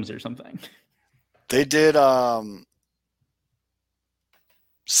Holmes or something. They did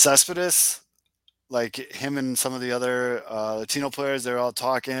Cespedes, like him and some of the other Latino players. They're all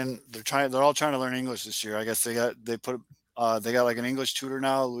talking. They're all trying to learn English this year. I guess they got like an English tutor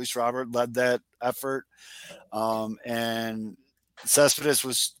now. Luis Robert led that effort, and Cespedes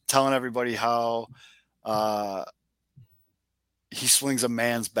was telling everybody how he swings a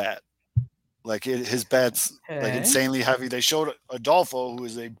man's bat. Like his bat's like insanely heavy. They showed Adolfo, who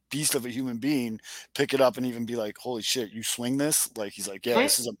is a beast of a human being, pick it up and even be like, "Holy shit, you swing this!" Like he's like, "Yeah,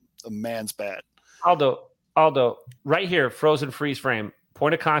 this is a man's bat." Aldo, right here, frozen freeze frame,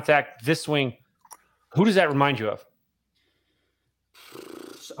 point of contact, this swing. Who does that remind you of?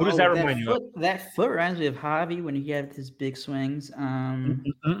 Who does that remind you of? That foot reminds me of Javi when he had his big swings.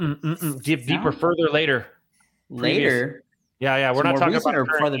 Deeper, further, later. Later. Yeah. We're not talking about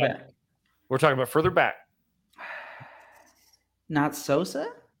further back. We're talking about further back. Not Sosa?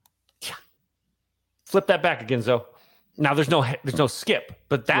 Yeah. Flip that back again, Zoe. Now there's no skip,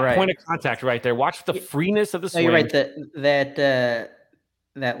 but that point of contact right there. Watch the freeness of the swing. You're right. That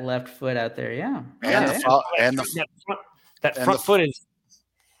left foot out there, yeah. And that front foot is.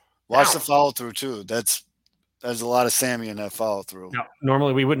 Watch the follow through too. There's a lot of Sammy in that follow through. Now,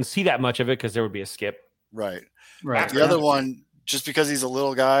 normally we wouldn't see that much of it because there would be a skip. Right. The other one, just because he's a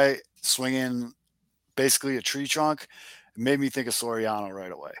little guy swinging basically a tree trunk, it made me think of Soriano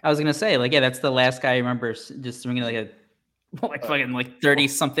right away. I was gonna say, like, yeah, that's the last guy I remember just swinging like 30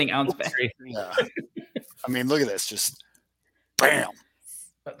 something ounce bat. Yeah. I mean, look at this, just bam.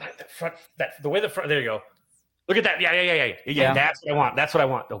 The way the front. There you go. Look at that. Yeah. That's what I want. That's what I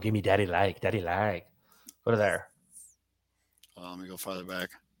want. Don't give me daddy like. Go to there. Let me go farther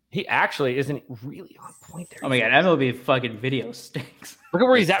back. He actually isn't really on point there. Oh my god, MLB fucking video stinks. Look at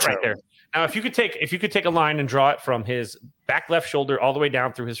where he's at right there. Now, if you could take a line and draw it from his back left shoulder all the way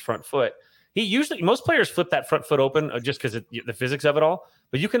down through his front foot, most players flip that front foot open just because the physics of it all.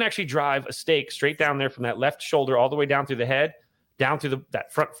 But you can actually drive a stake straight down there from that left shoulder all the way down through the head, down through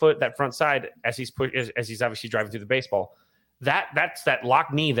that front foot, that front side as he's obviously driving through the baseball. That's that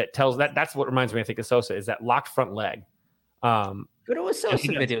locked knee that tells that. That's what reminds me, I think, of Sosa is that locked front leg. But it was Sosa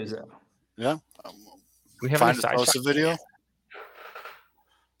videos though. Yeah, we have find a Sosa video.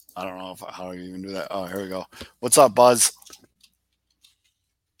 I don't know how you even do that. Oh, here we go. What's up, Buzz?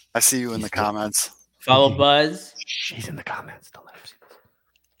 I see you in the comments. Follow Buzz. She's in the comments. Don't let him see this.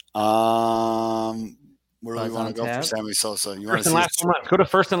 Where do we want to go for Sammy Sosa? You want to see last home runs. Go to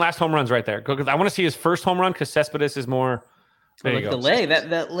first and last home runs right there. Go, because I want to see his first home run because Cespedes is more. There you go. The leg,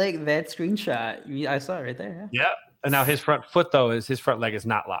 that leg, that screenshot. I saw it right there. Yeah. Yep. And now his front foot though his front leg is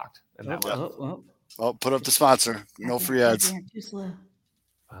not locked. And that well, put up the sponsor. No free ads.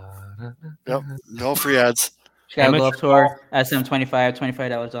 Yep. No free ads. Chicago Golf Tour, SM25,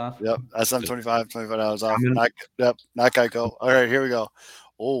 $25 off. Yep. SM25, $25 off. Not Geico. All right, here we go.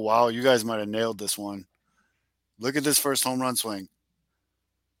 Oh, wow. You guys might have nailed this one. Look at this first home run swing.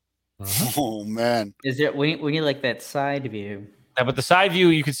 Oh, man. We need like that side view. Yeah, but the side view,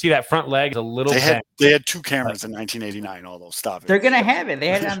 you can see that front leg is a little. They had two cameras in 1989. Although, stop it. They're gonna have it. They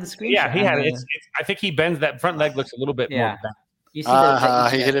had it on the screen. Yeah, he had it. I think he bends that front leg. Looks a little bit more. You see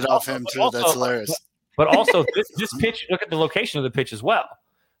he hit it off him too. That's hilarious. But also, this pitch. Look at the location of the pitch as well.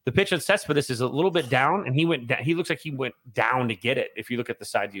 The pitch at Cespedes is a little bit down, and he went down. He looks like he went down to get it. If you look at the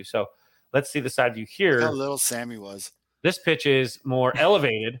side view, so let's see the side view here. Look how little Sammy was. This pitch is more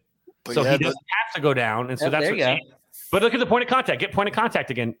elevated, so he doesn't have to go down, and so that's what. But look at the point of contact. Get point of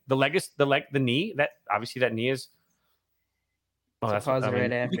contact again. The leg is the knee. That obviously that knee is. Oh, that's right after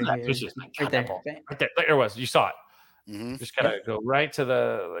here. Right there. Right there. There it was. You saw it. Mm-hmm. Just gotta go right to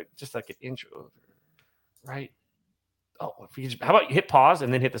the just like an inch over. Right. Oh, how about you hit pause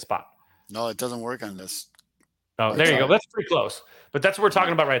and then hit the spot? No, it doesn't work on this. Oh, there you go. That's pretty close. But that's what we're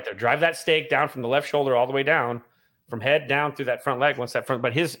talking about right there. Drive that stake down from the left shoulder all the way down, from head down through that front leg. Once that front,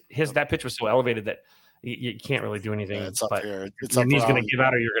 but his that pitch was so elevated that you can't really do anything. Yeah, it's up here. Your knee's going to give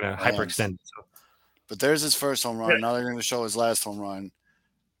out, or you're going to hyperextend. So. But there's his first home run. Now they're going to show his last home run.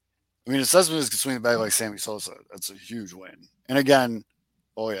 I mean, Cespedes can swing the bat like Sammy Sosa. That's a huge win. And again,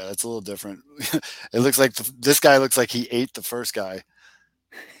 oh yeah, that's a little different. It looks like this guy looks like he ate the first guy.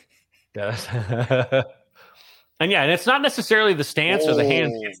 Does. And it's not necessarily the stance or the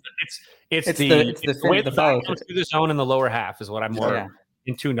hands. It's the way the ball comes through the zone in the lower half is what I'm more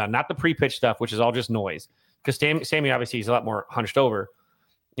in tune on. Not the pre-pitch stuff, which is all just noise. Because Sammy obviously he's a lot more hunched over,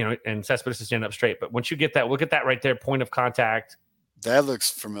 and Cespedes is standing up straight. But once you get that, look at that right there, point of contact. That looks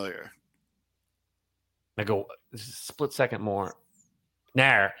familiar. I go a split second more.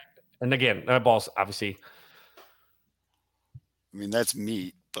 There. And again, that ball's obviously. I mean, that's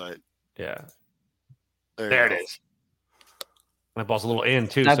meat, but. Yeah. There it is. My ball's a little in,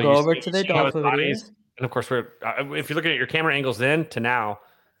 too. Now go over to the dolphin videos. And, of course, if you're looking at your camera angles then to now,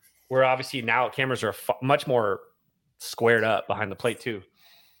 we're obviously now cameras are much more squared up behind the plate, too.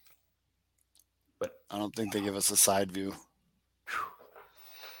 But I don't think they give us a side view.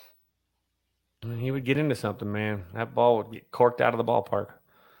 He would get into something, man. That ball would get corked out of the ballpark.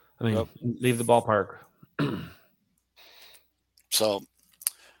 I mean, leave the ballpark. So,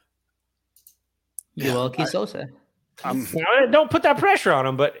 Yoelqui Sosa. Don't put that pressure on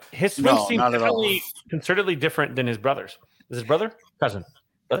him, but his swing seems definitely considerably different than his brother's. Is his brother? Cousin?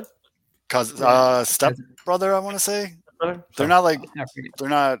 Brother? Cousin? Step brother, I want to say. Brother? They're not like, they're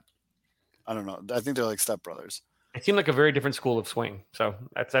not, I don't know. I think they're like step brothers. It seemed like a very different school of swing. So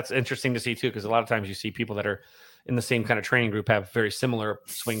that's interesting to see too, because a lot of times you see people that are in the same kind of training group have very similar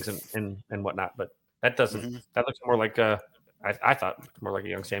swings and whatnot. But that doesn't. That looks more like I thought more like a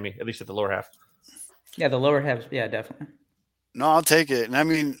young Sammy, at least at the lower half. Yeah, the lower half. Yeah, definitely. No, I'll take it. And I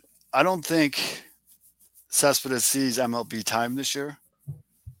mean, I don't think Cespedes sees MLB time this year.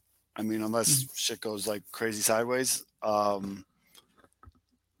 I mean, unless shit goes like crazy sideways. But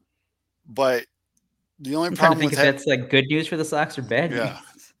the only problem with that's like good news for the Sox or bad news.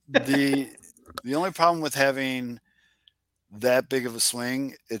 The only problem with having that big of a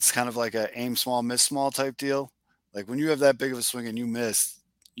swing, it's kind of like a aim small, miss small type deal. Like when you have that big of a swing and you miss,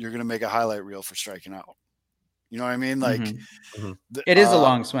 you're going to make a highlight reel for striking out. You know what I mean? Like it is a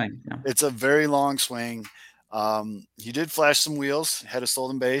long swing. Yeah. It's a very long swing. He did flash some wheels, had a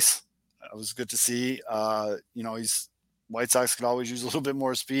stolen base. It was good to see. White Sox could always use a little bit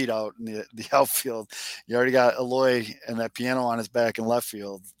more speed out in the outfield. You already got Eloy and that piano on his back in left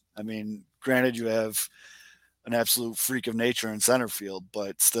field. I mean, granted, you have an absolute freak of nature in center field,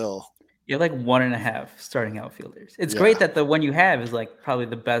 but still. You're like 1.5 starting outfielders. It's great that the one you have is like probably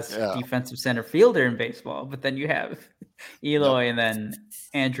the best defensive center fielder in baseball, but then you have Eloy and then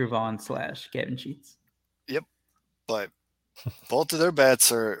Andrew Vaughn / Gavin Sheets. Yep. But both of their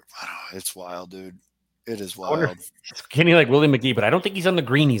bats are, it's wild, dude. It is wild. Can he like Willie McGee? But I don't think he's on the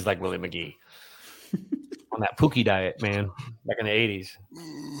greenies like Willie McGee. On that Pookie diet, man, back in the 80s.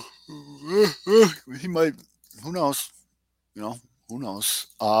 He might. Who knows? Who knows?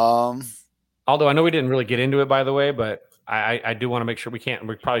 Although I know we didn't really get into it, by the way, but I do want to make sure we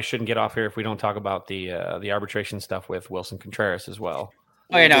probably shouldn't get off here if we don't talk about the arbitration stuff with Wilson Contreras as well.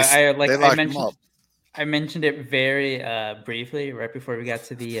 Oh, I mentioned it very briefly right before we got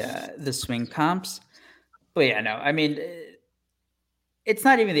to the swing comps. But I mean, it's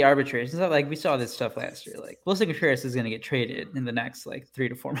not even the arbitration. It's not like we saw this stuff last year. Like Wilson Contreras is going to get traded in the next 3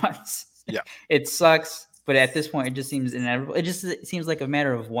 to 4 months. Yeah, it sucks, but at this point, it just seems inevitable. It just seems like a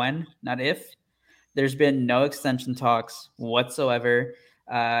matter of when, not if. There's been no extension talks whatsoever.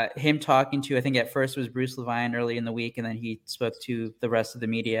 Him talking to, I think at first it was Bruce Levine early in the week, and then he spoke to the rest of the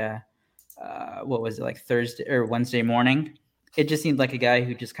media. What was it, like Thursday or Wednesday morning? It just seemed like a guy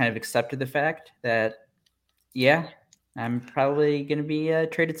who just kind of accepted the fact that, I'm probably going to be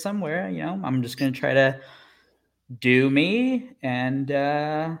traded somewhere. I'm just going to try to do me. And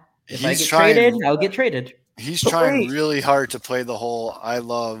if I get traded, I'll get traded. He's trying really hard to play the whole I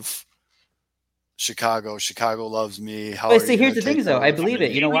love Chicago. Chicago loves me. How But are see, you here's gonna the thing, take though. I those? believe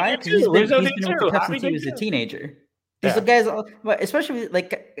it. You know We why? did Because he's too. been Rizzo with did the too. Cubs Javi since he did was a too. teenager. Yeah. These guys, but especially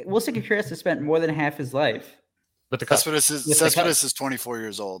like Wilson Contreras has spent more than half his life. But the Cubs, Cespedes is 24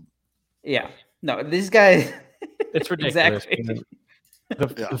 years old. Yeah. No, these guys. it's ridiculous. Exactly.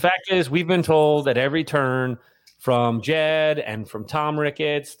 The fact is, we've been told at every turn from Jed and from Tom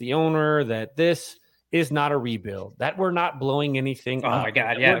Ricketts, the owner, that this is not a rebuild, that we're not blowing anything Oh up. my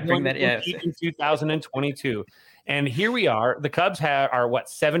God. That Yeah. we're Bring going that. to Yeah. compete in 2022. And here we are. The Cubs are what,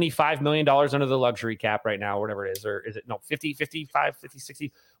 $75 million under the luxury cap right now, or whatever it is. Or is it 50, 55, 50,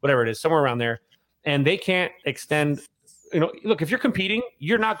 60, whatever it is, somewhere around there. And they can't extend. Look, if you're competing,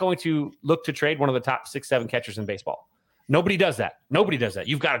 you're not going to look to trade one of the top 6-7 catchers in baseball. Nobody does that.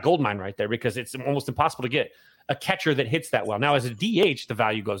 You've got a gold mine right there, because it's almost impossible to get a catcher that hits that well. Now, as a DH, the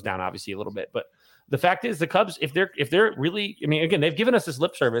value goes down obviously a little bit, but the fact is, the Cubs, if they're really, I mean, again, they've given us this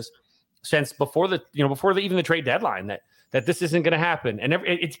lip service since before even the trade deadline that this isn't going to happen, and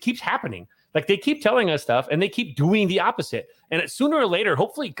it keeps happening. Like, they keep telling us stuff, and they keep doing the opposite. And sooner or later,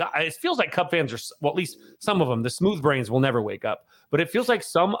 hopefully, it feels like Cub fans are, well, at least some of them, the smooth brains will never wake up. But it feels like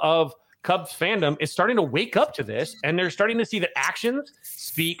some of Cubs fandom is starting to wake up to this, and they're starting to see that actions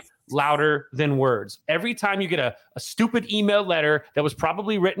speak louder than words. Every time you get a stupid email letter that was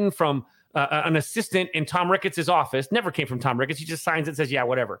probably written from an assistant in Tom Ricketts' office, never came from Tom Ricketts. He just signs it and says, yeah,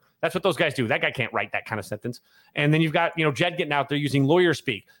 whatever. That's what those guys do. That guy can't write that kind of sentence. And then you've got, Jed getting out there using lawyer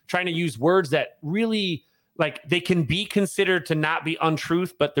speak, trying to use words that really, like, they can be considered to not be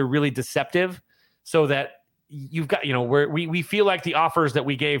untruth, but they're really deceptive, so that you've got, where we feel like the offers that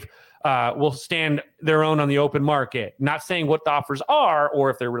we gave will stand their own on the open market, not saying what the offers are or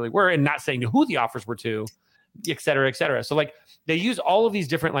if there really were, and not saying who the offers were to, et cetera, et cetera. So, like, they use all of these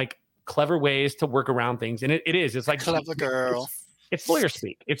different, like, clever ways to work around things. And it's like clever girl. It's lawyer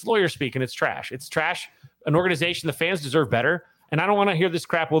speak. It's lawyer speak, and it's trash. It's trash. An organization, the fans deserve better. And I don't want to hear this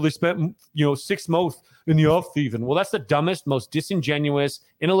crap. Well, they spent, 6 months in the offseason. Well, that's the dumbest, most disingenuous,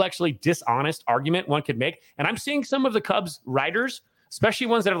 intellectually dishonest argument one could make. And I'm seeing some of the Cubs writers, especially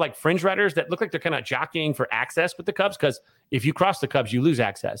ones that are like fringe writers, that look like they're kind of jockeying for access with the Cubs, because if you cross the Cubs, you lose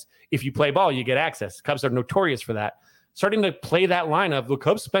access. If you play ball, you get access. Cubs are notorious for that. Starting to play that line of, the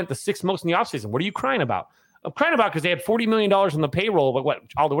Cubs spent the 6 most in the offseason. What are you crying about? I'm crying about because they had $40 million on the payroll, but what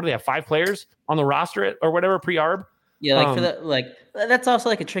do they have, 5 players on the roster or whatever pre-arb? Yeah, that's also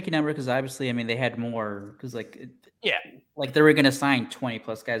like a tricky number, because obviously, I mean, they had more, because like they were going to sign 20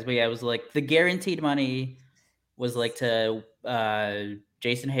 plus guys, but yeah, it was like the guaranteed money was like to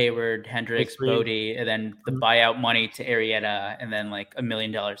Jason Hayward, Hendricks, Bodie, and then the buyout money to Arrieta, and then like $1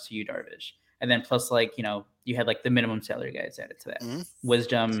 million to Yu Darvish, and then plus you had like the minimum salary guys added to that. Mm-hmm.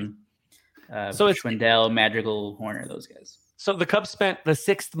 Wisdom, Schwindel, Madrigal, Horner, those guys. So the Cubs spent the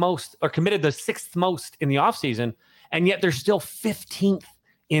 6th most, or committed the 6th most in the offseason, and yet they're still 15th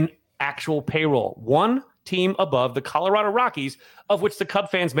in actual payroll. One team above the Colorado Rockies, of which some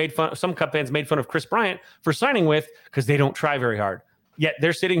Cub fans made fun of Chris Bryant for signing with, because they don't try very hard. Yet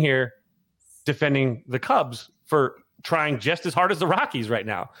they're sitting here defending the Cubs for trying just as hard as the Rockies right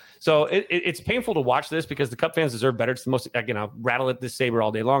now. So it's painful to watch this, because the Cub fans deserve better. It's the most, again, I'll rattle at this saber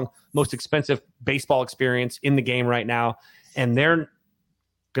all day long, most expensive baseball experience in the game right now. And they're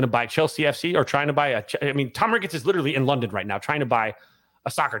going to buy Chelsea FC, or trying to buy Tom Ricketts is literally in London right now trying to buy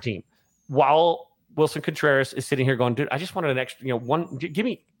a soccer team, while Wilson Contreras is sitting here going, dude, I just wanted an extra, give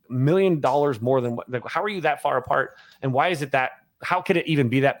me $1 million more than what, how are you that far apart? And why is it that, how could it even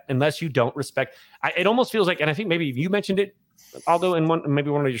be that, unless you don't respect? It almost feels like, and I think maybe you mentioned it, although in one of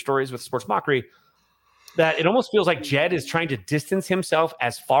your stories with Sports Mockery, that it almost feels like Jed is trying to distance himself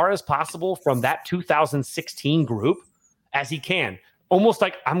as far as possible from that 2016 group as he can. Almost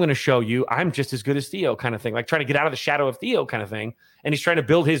like, I'm going to show you I'm just as good as Theo kind of thing, like trying to get out of the shadow of Theo kind of thing. And he's trying to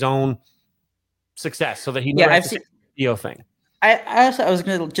build his own success so that he never has to see the Theo thing. I was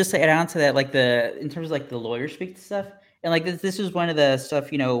going to just add on to that, like in terms of like the lawyer speak stuff. And like this was one of the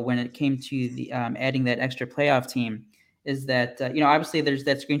stuff, when it came to the adding that extra playoff team, is that, obviously there's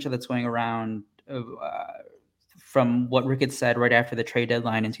that screenshot that's going around from what Ricketts said right after the trade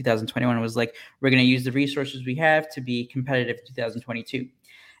deadline in 2021. It was like, we're going to use the resources we have to be competitive in 2022.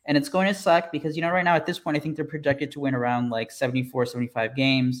 And it's going to suck because, right now at this point, I think they're projected to win around like 74, 75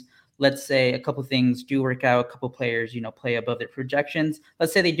 games. Let's say a couple things do work out, a couple players, play above their projections.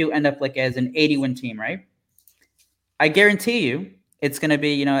 Let's say they do end up like as an 80-win team, right? I guarantee you it's going to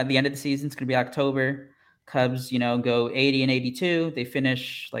be, at the end of the season, it's going to be October. Cubs, go 80 and 82. They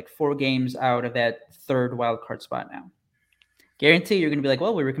finish like 4 games out of that 3rd wild card spot now. Guarantee you're going to be like,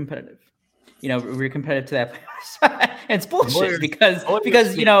 well, we were competitive. we're competitive to that. And it's bullshit Lawyers- because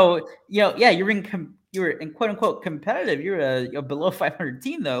lawyers yeah, you're in quote unquote competitive. You're a below 500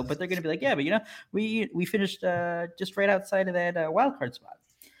 team though, but they're gonna be like, yeah, but we finished just right outside of that wild card spot.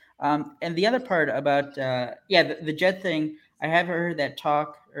 And the other part about the Jed thing, I have heard that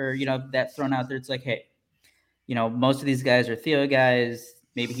talk or that thrown out there. It's like, hey, most of these guys are Theo guys.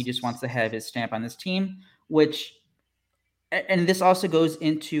 Maybe he just wants to have his stamp on this team, and this also goes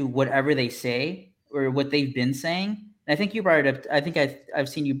into whatever they say or what they've been saying. And I think you brought it up. I think I've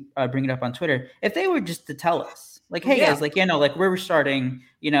seen you bring it up on Twitter. If they were just to tell us, like, hey guys, like, like we're starting,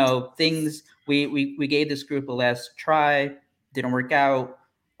 things. We gave this group a last try, didn't work out.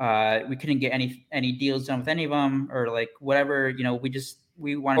 We couldn't get any deals done with any of them, or like whatever.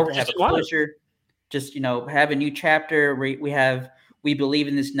 We wanted to have a closure. Just have a new chapter. We believe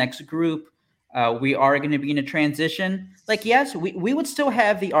in this next group. We are going to be in a transition. Like, yes, we would still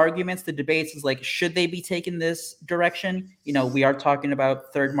have the arguments, the debates is like, should they be taking this direction? We are talking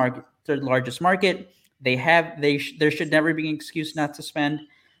about third largest market. There should never be an excuse not to spend.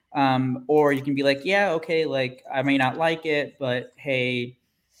 Or you can be like, yeah, okay, like I may not like it, but hey,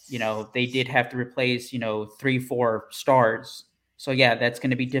 they did have to replace, 3-4 stars. So yeah, that's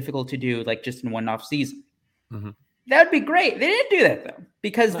going to be difficult to do like just in one off season. Mm-hmm. That would be great. They didn't do that though,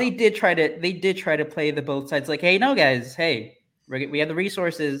 because they did try to play the both sides. Like, hey, no guys, hey, we have the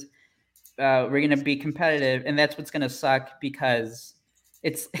resources. We're going to be competitive. And that's what's going to suck because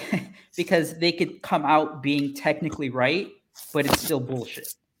it's because they could come out being technically right, but it's still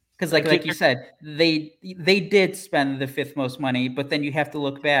bullshit. Because like you said, they did spend the fifth most money, but then you have to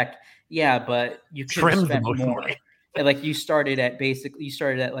look back. Yeah, but you could have spent more. And like you started at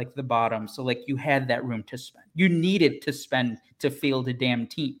like the bottom, so like you had that room to spend. You needed to spend to field a damn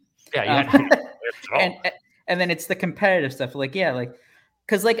team. Yeah, and then it's the competitive stuff. Like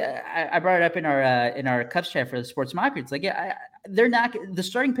because like I brought it up in our Cubs chat for the Sports Mocker. It's like they're not the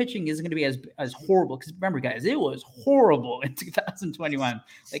starting pitching isn't going to be as horrible because remember guys, it was horrible in 2021.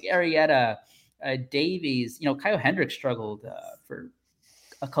 Like Arrieta, Davies, Kyle Hendricks struggled for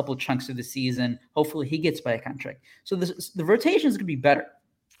a couple chunks of the season. Hopefully he gets by a contract. So the rotation is going to be better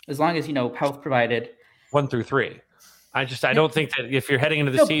as long as health provided. 1 through 3. I don't think that if you're heading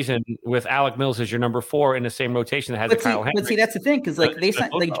into the season with Alec Mills as your number 4 in the same rotation that has Kyle Hendricks. But see, that's the thing because like they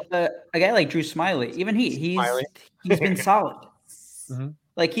signed like a guy like Drew Smiley. Even he's been solid. Mm-hmm.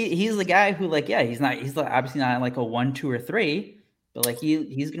 Like he's the guy who like he's obviously not like a 1, 2, or 3, but like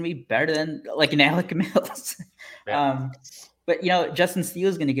he's going to be better than like an Alec Mills. Yeah. But Justin Steele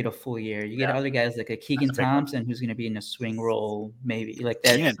is going to get a full year. You get other guys like a Keegan Thompson who's going to be in a swing role, maybe like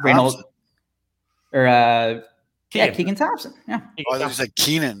that. Reynolds or Keegan Thompson. Yeah. Oh, I thought you said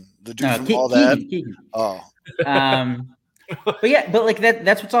Keenan, the dude from all that. Keegan. Oh. But like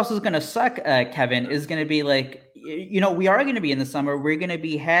that's what's also going to suck. Kevin is going to be like we are going to be in the summer. We're going to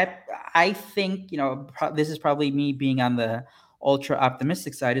be happy. I think this is probably me being on the ultra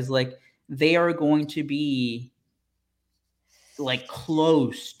optimistic side. Is like they are going to be like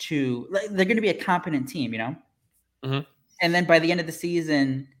close to like they're going to be a competent team, mm-hmm. And then by the end of the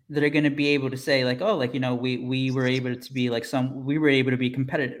season, they're going to be able to say like, oh, like we were able to be like we were able to be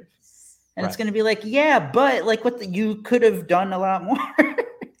competitive, and it's going to be like, yeah, but like you could have done a lot more.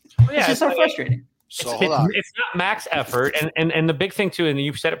 It's just so frustrating. So it's not max effort, and the big thing too, and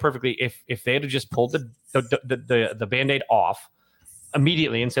you've said it perfectly. If they had just pulled the Band-Aid off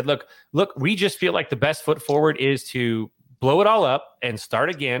immediately and said, look, we just feel like the best foot forward is to blow it all up and start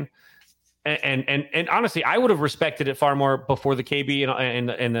again. And honestly, I would have respected it far more before the KB and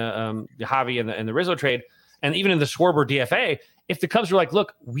the Javi and the Rizzo trade, and even in the Schwarber DFA. If the Cubs were like,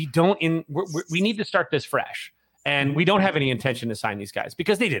 look, we need to start this fresh, and we don't have any intention to sign these guys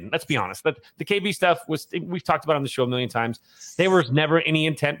because they didn't. Let's be honest. But the KB stuff we've talked about on the show a million times. There was never any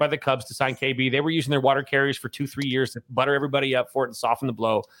intent by the Cubs to sign KB. They were using their water carriers for 2-3 years to butter everybody up for it and soften the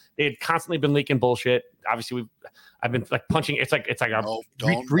blow. They had constantly been leaking bullshit. Obviously, I've been like punching. It's like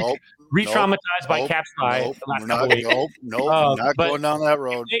re-traumatized by Cap Fly. We're not going down that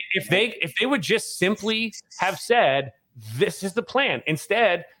road. If they would just simply have said, this is the plan.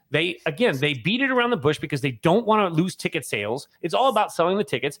 Instead, they beat it around the bush because they don't want to lose ticket sales. It's all about selling the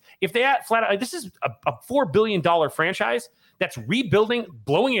tickets. If they flat out, this is a $4 billion franchise that's rebuilding,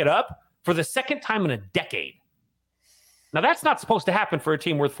 blowing it up for the second time in a decade. Now, that's not supposed to happen for a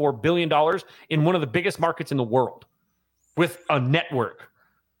team worth $4 billion in one of the biggest markets in the world with a network.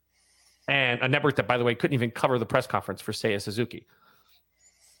 And a network that, by the way, couldn't even cover the press conference for Seiya Suzuki.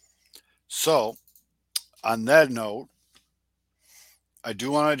 So, on that note, I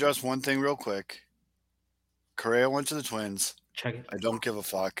do want to address one thing real quick. Correa went to the Twins. Check it. I don't give a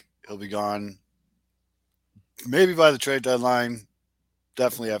fuck. He'll be gone maybe by the trade deadline,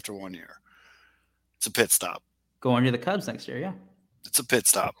 definitely after 1 year. It's a pit stop. Going to the Cubs next year, yeah. It's a pit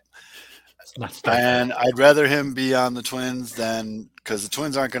stop. Not And I'd rather him be on the Twins than – because the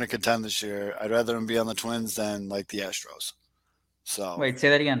Twins aren't going to contend this year. I'd rather him be on the Twins than like the Astros. So Wait, say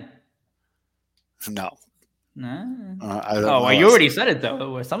that again. No. No. I don't Oh, well, you already said it,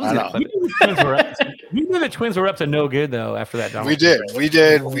 though. Someone's going to clip it. You knew the Twins were up to no good, though, after that. We did. We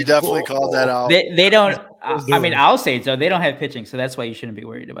definitely called that out. They don't – I mean, I'll say it, so they don't have pitching, so that's why you shouldn't be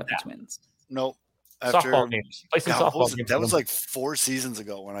worried about the Twins. Nope. Softball games. That was like 4 seasons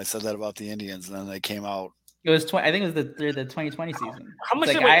ago when I said that about the Indians, and then they came out. It was I think it was the 2020 season. How much?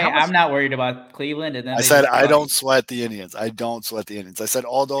 I'm not worried about Cleveland. And then I said I don't sweat the Indians. I said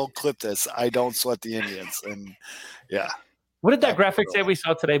although clip this, I don't sweat the Indians, and yeah. What did that graphic say we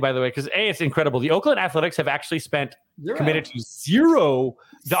saw today? By the way, because it's incredible. The Oakland Athletics have actually committed to $0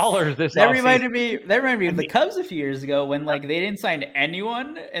 this. That reminded me of the Cubs a few years ago when like they didn't sign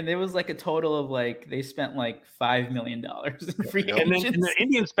anyone, and there was like a total of like they spent like $5 million in free agents. And the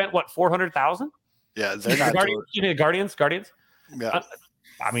Indians spent what, 400,000? Yeah, they're not. Guardians. Yeah,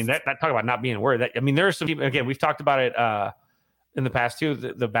 I mean that talk about not being worried. There are some people. Again, we've talked about it in the past too.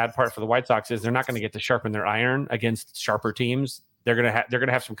 The bad part for the White Sox is they're not going to get to sharpen their iron against sharper teams. They're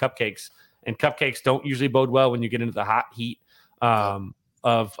gonna have some cupcakes, and cupcakes don't usually bode well when you get into the hot heat of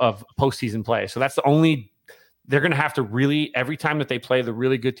postseason play. So that's the only. They're going to have to really, every time that they play the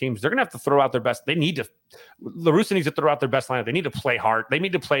really good teams, they're going to have to throw out their best. La Russa needs to throw out their best lineup. They need to play hard. They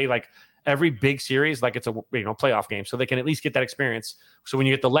need to play like every big series like it's a playoff game, so they can at least get that experience. So when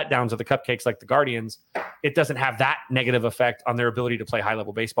you get the letdowns of the cupcakes like the Guardians, it doesn't have that negative effect on their ability to play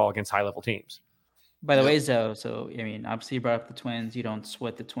high-level baseball against high-level teams. By the way, Zoe, so I mean, obviously you brought up the Twins. You don't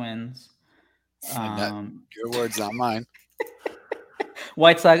sweat the Twins. Your words, not mine.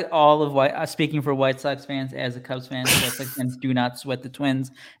 White Sox, speaking for White Sox fans as a Cubs fan, White Sox fans do not sweat the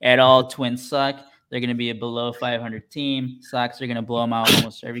Twins at all. Twins suck. They're going to be a below 500 team. Sox are going to blow them out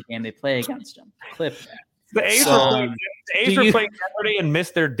almost every game they play against them. Clip that. The A's are playing Saturday and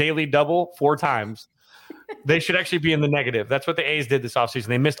missed their daily double 4 times. They should actually be in the negative. That's what the A's did this offseason.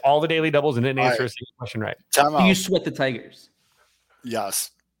 They missed all the daily doubles and didn't answer a single question right. Do you sweat the Tigers?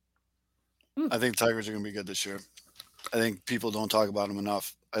 Yes. I think Tigers are going to be good this year. I think people don't talk about them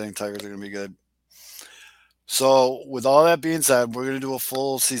enough. I think Tigers are going to be good. So with all that being said, we're going to do a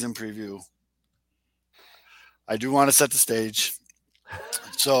full season preview. I do want to set the stage.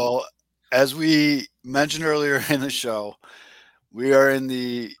 So as we mentioned earlier in the show, we are in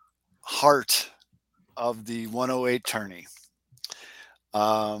the heart of the 108 tourney.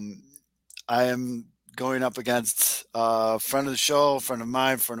 I am going up against a friend of the show, friend of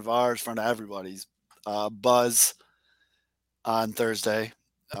mine, friend of ours, friend of everybody's, Buzz, on Thursday.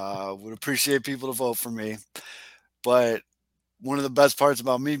 Would appreciate people to vote for me. But one of the best parts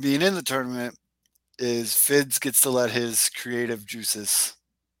about me being in the tournament is Fids gets to let his creative juices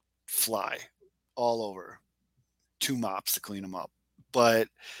fly all over. 2 mops to clean them up. But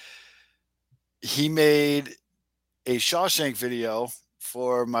he made a Shawshank video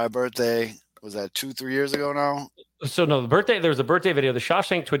for my birthday. Was that 2-3 years ago now? So no, there was a birthday video. The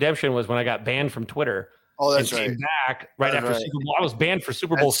Shawshank Redemption was when I got banned from Twitter. Oh, that's right. Came back after Super Bowl. I was banned for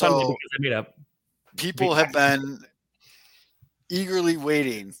Super Bowl Sunday because I made a. People have been eagerly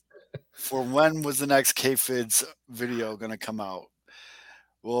waiting for when was the next K-Fids video going to come out.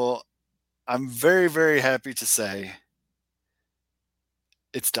 Well, I'm very, very happy to say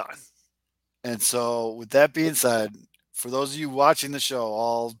it's done. And so with that being said, for those of you watching the show,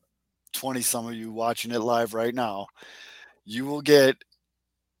 all 20 some of you watching it live right now, you will get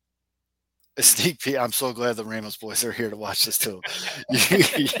a sneak peek. I'm so glad the Ramos boys are here to watch this too.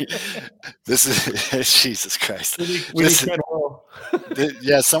 This is Jesus Christ.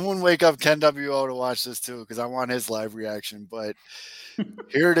 Someone wake up Ken WO to watch this too, because I want his live reaction. But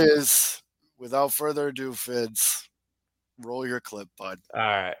here it is. Without further ado, Fids, roll your clip, bud. All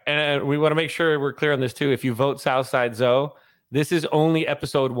right. And we want to make sure we're clear on this too. If you vote Southside Zoe, this is only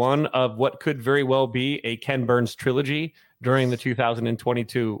episode 1 of what could very well be a Ken Burns trilogy during the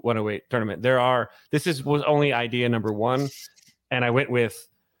 2022 108 tournament. Was only idea number 1. And I went with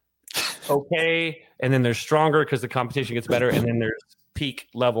okay. And then there's stronger because the competition gets better. And then there's peak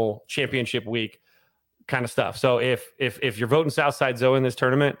level championship week kind of stuff. So if you're voting Southside Zoe in this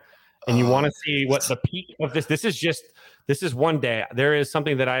tournament and you want to see what the peak of this is one day. There is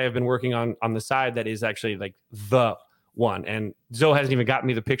something that I have been working on the side that is actually like the one. And Zoe hasn't even gotten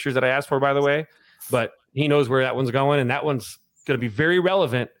me the pictures that I asked for, by the way, but he knows where that one's going. And that one's going to be very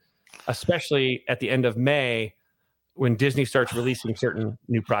relevant, especially at the end of May when Disney starts releasing certain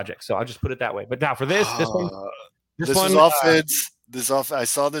new projects. So I'll just put it that way. But now for this one, this is off Fids. I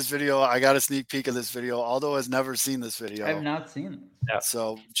saw this video. I got a sneak peek of this video. Aldo has never seen this video. I have not seen it. Yeah.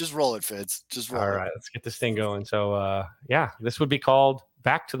 So just roll it, Fids. Just roll it. All right, let's get this thing going. So this would be called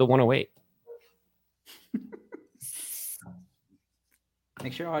Back to the 108.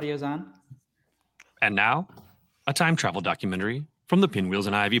 Make sure audio's on. And now, a time travel documentary from the Pinwheels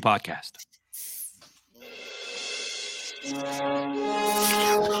and Ivy podcast.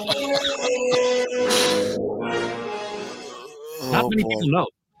 Not many people know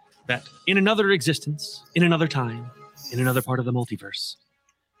that in another existence, in another time, in another part of the multiverse,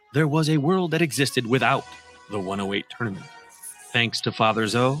 there was a world that existed without the 108 tournament. Thanks to Father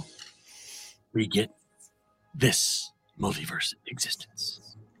Zoe, we get this multiverse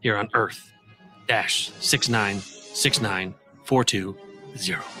existence here on Earth -6969420.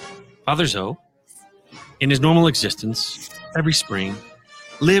 Father Zoe, in his normal existence, every spring,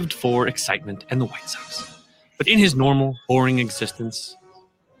 lived for excitement and the White Sox. But in his normal, boring existence,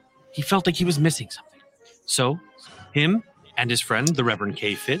 he felt like he was missing something. So, him and his friend, the Reverend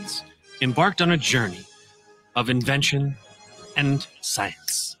K. Fids, embarked on a journey of invention and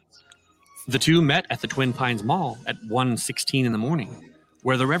science. The two met at the Twin Pines Mall at 1:16 in the morning,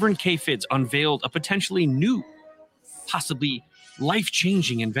 where the Reverend K. Fids unveiled a potentially new, possibly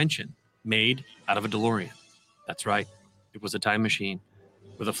life-changing invention made out of a DeLorean. That's right, it was a time machine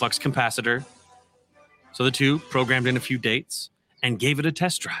with a flux capacitor. So the two programmed in a few dates and gave it a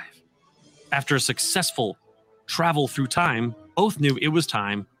test drive. After a successful travel through time, both knew it was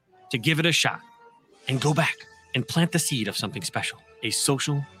time to give it a shot and go back and plant the seed of something special, a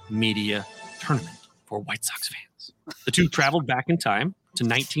social media tournament for White Sox fans. The two traveled back in time to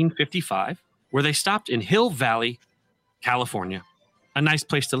 1955, where they stopped in Hill Valley, California, a nice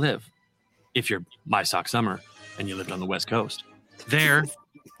place to live if you're My Sox Summer and you lived on the West Coast. There,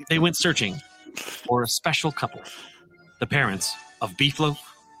 they went searching for a special couple, the parents of Beefloaf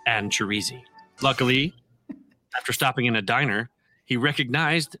and Chirizi. Luckily, after stopping in a diner, he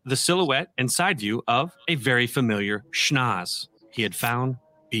recognized the silhouette and side view of a very familiar schnoz. He had found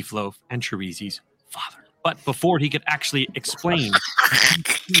Beefloaf and Chirizi's father. But before he could actually explain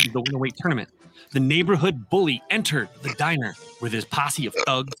the 108 tournament, the neighborhood bully entered the diner with his posse of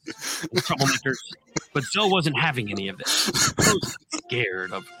thugs and troublemakers. But Zoe wasn't having any of this. He was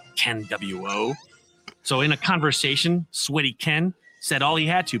scared of Ken W.O. So in a conversation, Sweaty Ken said all he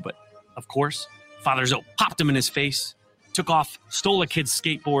had to, but of course, Father Zoe popped him in his face, took off, stole a kid's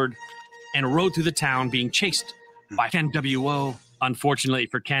skateboard, and rode through the town being chased by Ken W.O. Unfortunately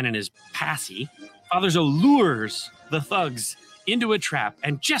for Ken and his posse, Father Zoe lures the thugs into a trap,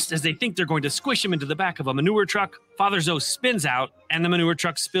 and just as they think they're going to squish him into the back of a manure truck, Father Zoe spins out, and the manure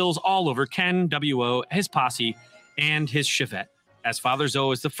truck spills all over Ken W.O., his posse, and his Chevette, as Father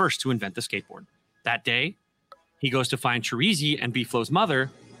Zoe is the first to invent the skateboard. That day, he goes to find Chirizi and Beeflo's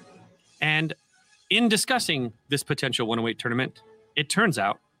mother, and in discussing this potential 108 tournament, it turns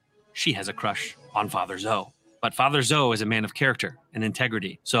out she has a crush on Father Zoe. But Father Zoe is a man of character and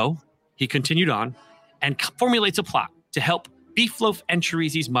integrity, so he continued on and formulates a plot to help Beefloaf and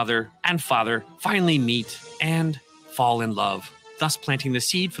Chirizi's mother and father finally meet and fall in love, thus planting the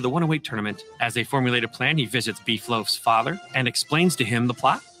seed for the 108 tournament. As they formulate a plan, he visits Beefloaf's father and explains to him the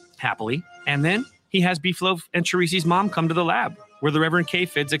plot, happily, and then he has Beefloaf and Chirizi's mom come to the lab, where the Reverend K.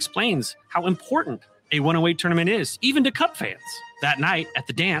 Fids explains how important a 108 tournament is, even to Cub fans. That night at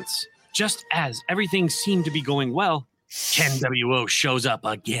the dance, just as everything seemed to be going well, Ken W.O. shows up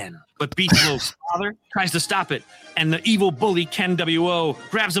again. But Beefloaf's father tries to stop it, and the evil bully Ken W.O.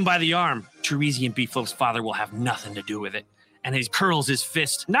 grabs him by the arm. Chirizi and Beefloaf's father will have nothing to do with it, and he curls his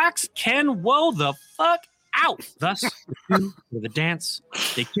fist, knocks Ken W.O. the fuck out. Thus, with the dance,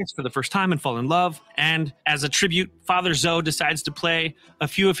 they kiss for the first time and fall in love, and as a tribute, Father Zoe decides to play a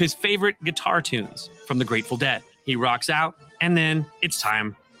few of his favorite guitar tunes from the Grateful Dead. He rocks out, and then it's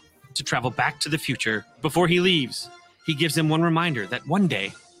time to travel back to the future. Before he leaves, he gives them one reminder that one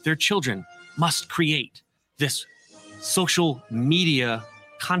day their children must create this social media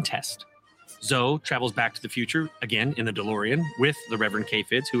contest. Zoe travels back to the future, again in the DeLorean, with the Reverend K.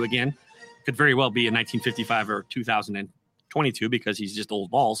 Fids, who again could very well be in 1955 or 2022 because he's just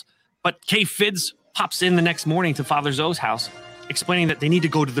old balls. But K. Fids pops in the next morning to Father Zoe's house, explaining that they need to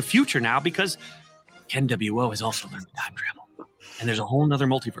go to the future now because Ken W.O. has also learned time travel. And there's a whole nother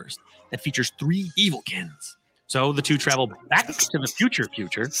multiverse that features 3 evil Kens. So the two travel back to the future.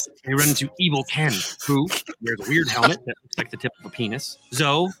 They run into evil Ken, who wears a weird helmet that looks like the tip of a penis.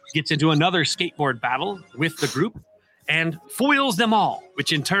 Zoe gets into another skateboard battle with the group and foils them all,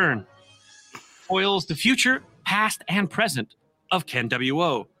 which in turn foils the future past and present, of Ken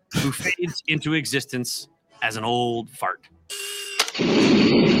W.O., who fades into existence as an old fart.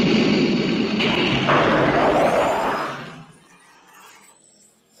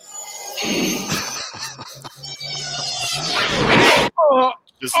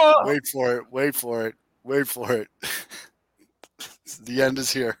 Just wait for it. The end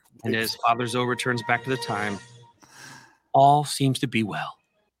is here. And as Father Zoe returns back to the time, all seems to be well.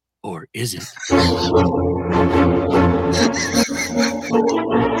 Or is it?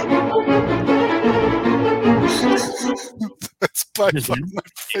 That's by This far is my a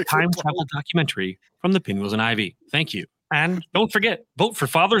favorite time part. travel documentary from the Pinwheels and Ivy. Thank you. And don't forget, vote for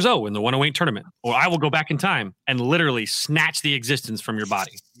Father Zoe in the 108 tournament, or I will go back in time and literally snatch the existence from your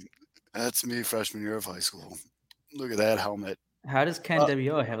body. That's me, freshman year of high school. Look at that helmet. How does Ken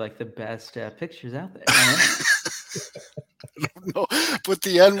W.O. have like the best pictures out there? No, but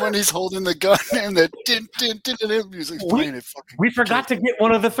the end when he's holding the gun and the din music's playing, it fucking. We forgot to get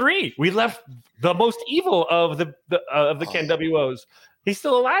one of the three. We left the most evil of the Ken W.O.s. He's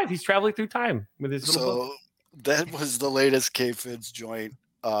still alive. He's traveling through time with his little book. That was the latest K-Fids joint.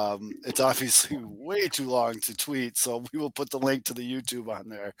 It's obviously way too long to tweet, so we will put the link to the YouTube on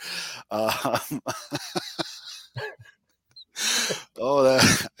there. I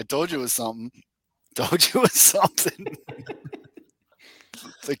told you it was something.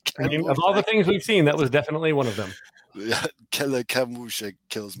 I mean, of all the things we've seen, that was definitely one of them. Yeah, the Kevin Wu shit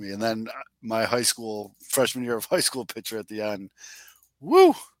kills me. And then my freshman year of high school picture at the end.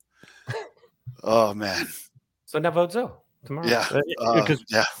 Woo! Oh, man. So now vote Zoe tomorrow. Yeah. Because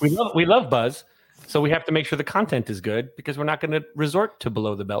we love Buzz, so we have to make sure the content is good because we're not going to resort to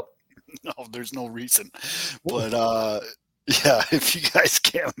below the belt. No, there's no reason. But yeah, if you guys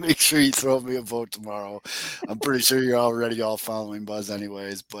can't, make sure you throw me a vote tomorrow. I'm pretty sure you're already all following Buzz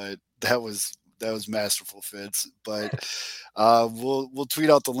anyways, but that was masterful, Fitz. But we'll tweet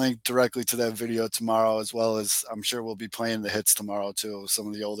out the link directly to that video tomorrow, as well as I'm sure we'll be playing the hits tomorrow too. Some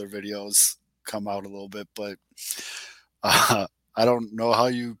of the older videos come out a little bit, but I don't know how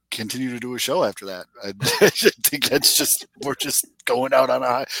you continue to do a show after that. I think we're just going out on a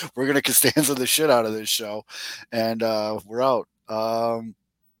high. We're going to Costanza the shit out of this show, and we're out.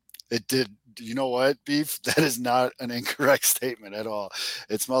 You know what, Beef? That is not an incorrect statement at all.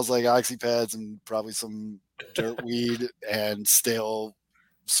 It smells like oxypads and probably some dirt weed and stale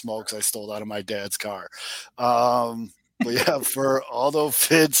smokes I stole out of my dad's car. But yeah, for all those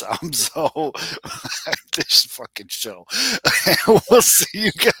Fids, I'm so this fucking show. And we'll see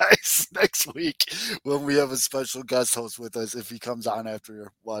you guys next week when we have a special guest host with us if he comes on after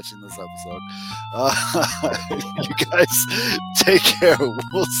you're watching this episode. You guys take care.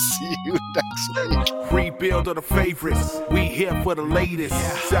 We'll see you next week. Rebuild of the favorites. We here for the latest.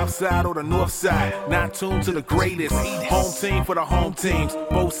 South side or the north side. Not tuned to the greatest. Home team for the home teams.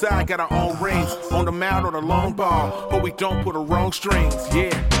 Both sides got our own rings. On the mound or the long ball. But we don't put the wrong strings.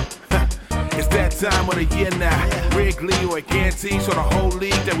 Yeah. It's that time of the year now. Wrigley or Gantes or the whole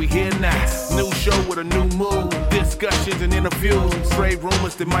league that we hear now. New show with a new mood. Discussions and interviews. Straight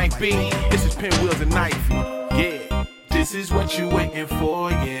rumors that might be. This is Pinwheels and Ivy. Yeah. This is what you waiting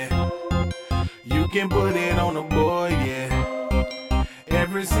for, yeah. You can put it on the board, yeah.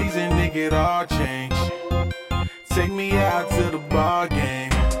 Every season, nigga, it all change. Take me out to the ball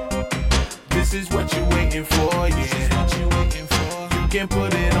game. This is what you waiting for, yeah. You can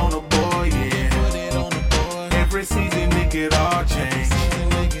put it on the board, yeah. Every season, nigga, it all change.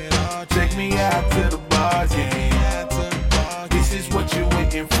 Take me out to the ball game. This is what you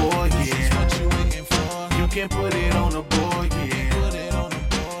waiting for, yeah. You can put it on the board, yeah.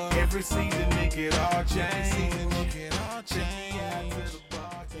 Every season, nigga, it all change.